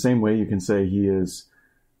in the same way you can say he is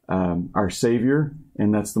our Savior,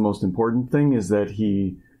 and that's the most important thing, is that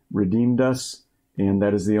he redeemed us, and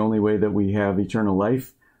that is the only way that we have eternal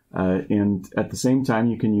life. And at the same time,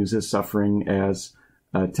 you can use his suffering as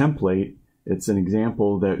a template. It's an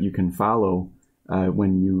example that you can follow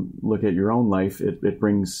when you look at your own life. It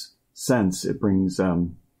brings sense. It brings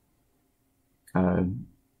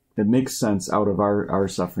it makes sense out of our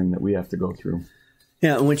suffering that we have to go through.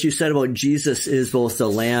 Yeah, and what you said about Jesus is both the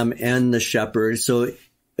lamb and the shepherd. So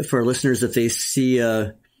for listeners, if they see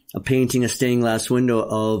a painting, a stained glass window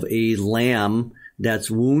of a lamb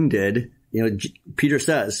that's wounded, Peter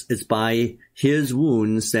says it's by his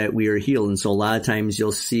wounds that we are healed. And so a lot of times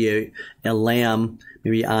you'll see a lamb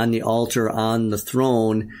maybe on the altar, on the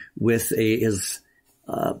throne, with his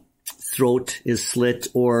throat is slit,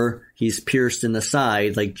 or he's pierced in the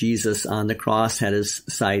side, like Jesus on the cross had his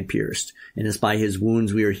side pierced. And it's by his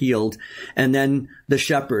wounds we are healed. And then the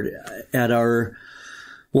shepherd. At our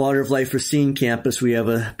Water of Life Racine campus, we have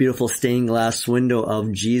a beautiful stained glass window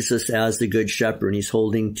of Jesus as the good shepherd. And he's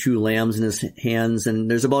holding 2 lambs in his hands, and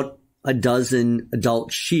there's about a dozen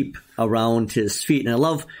adult sheep around his feet. And I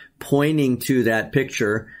love pointing to that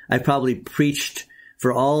picture. I probably preached,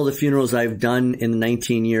 for all the funerals I've done in the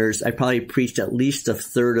 19 years, I probably preached at least a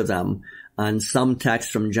third of them on some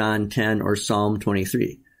text from John 10 or Psalm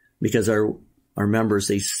 23, because our members,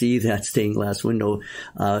 they see that stained glass window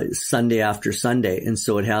Sunday after Sunday, and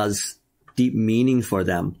so it has deep meaning for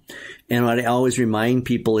them. And what I always remind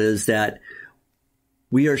people is that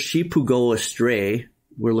we are sheep who go astray.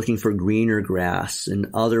 We're looking for greener grass and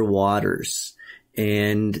other waters,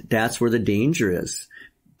 and that's where the danger is.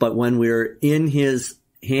 But when we're in his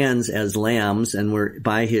hands as lambs, and we're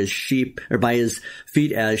by his sheep, or by his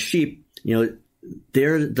feet as sheep,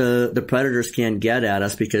 there the predators can't get at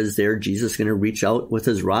us, because there Jesus is going to reach out with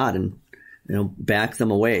his rod and back them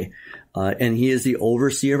away. And he is the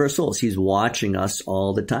overseer of our souls. He's watching us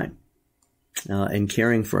all the time and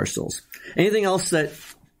caring for our souls. Anything else that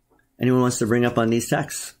anyone wants to bring up on these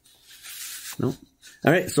texts? No?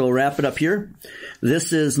 All right, so we'll wrap it up here.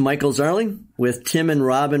 This is Michael Zarling with Tim and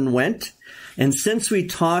Robin Wendt. And since we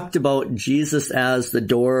talked about Jesus as the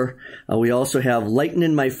door, we also have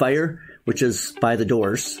Lighten My Fire, which is by the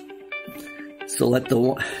doors. So let the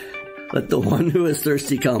one who is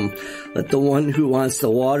thirsty come. Let the one who wants the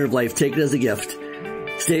water of life take it as a gift.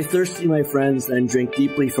 Stay thirsty, my friends, and drink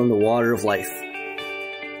deeply from the water of life.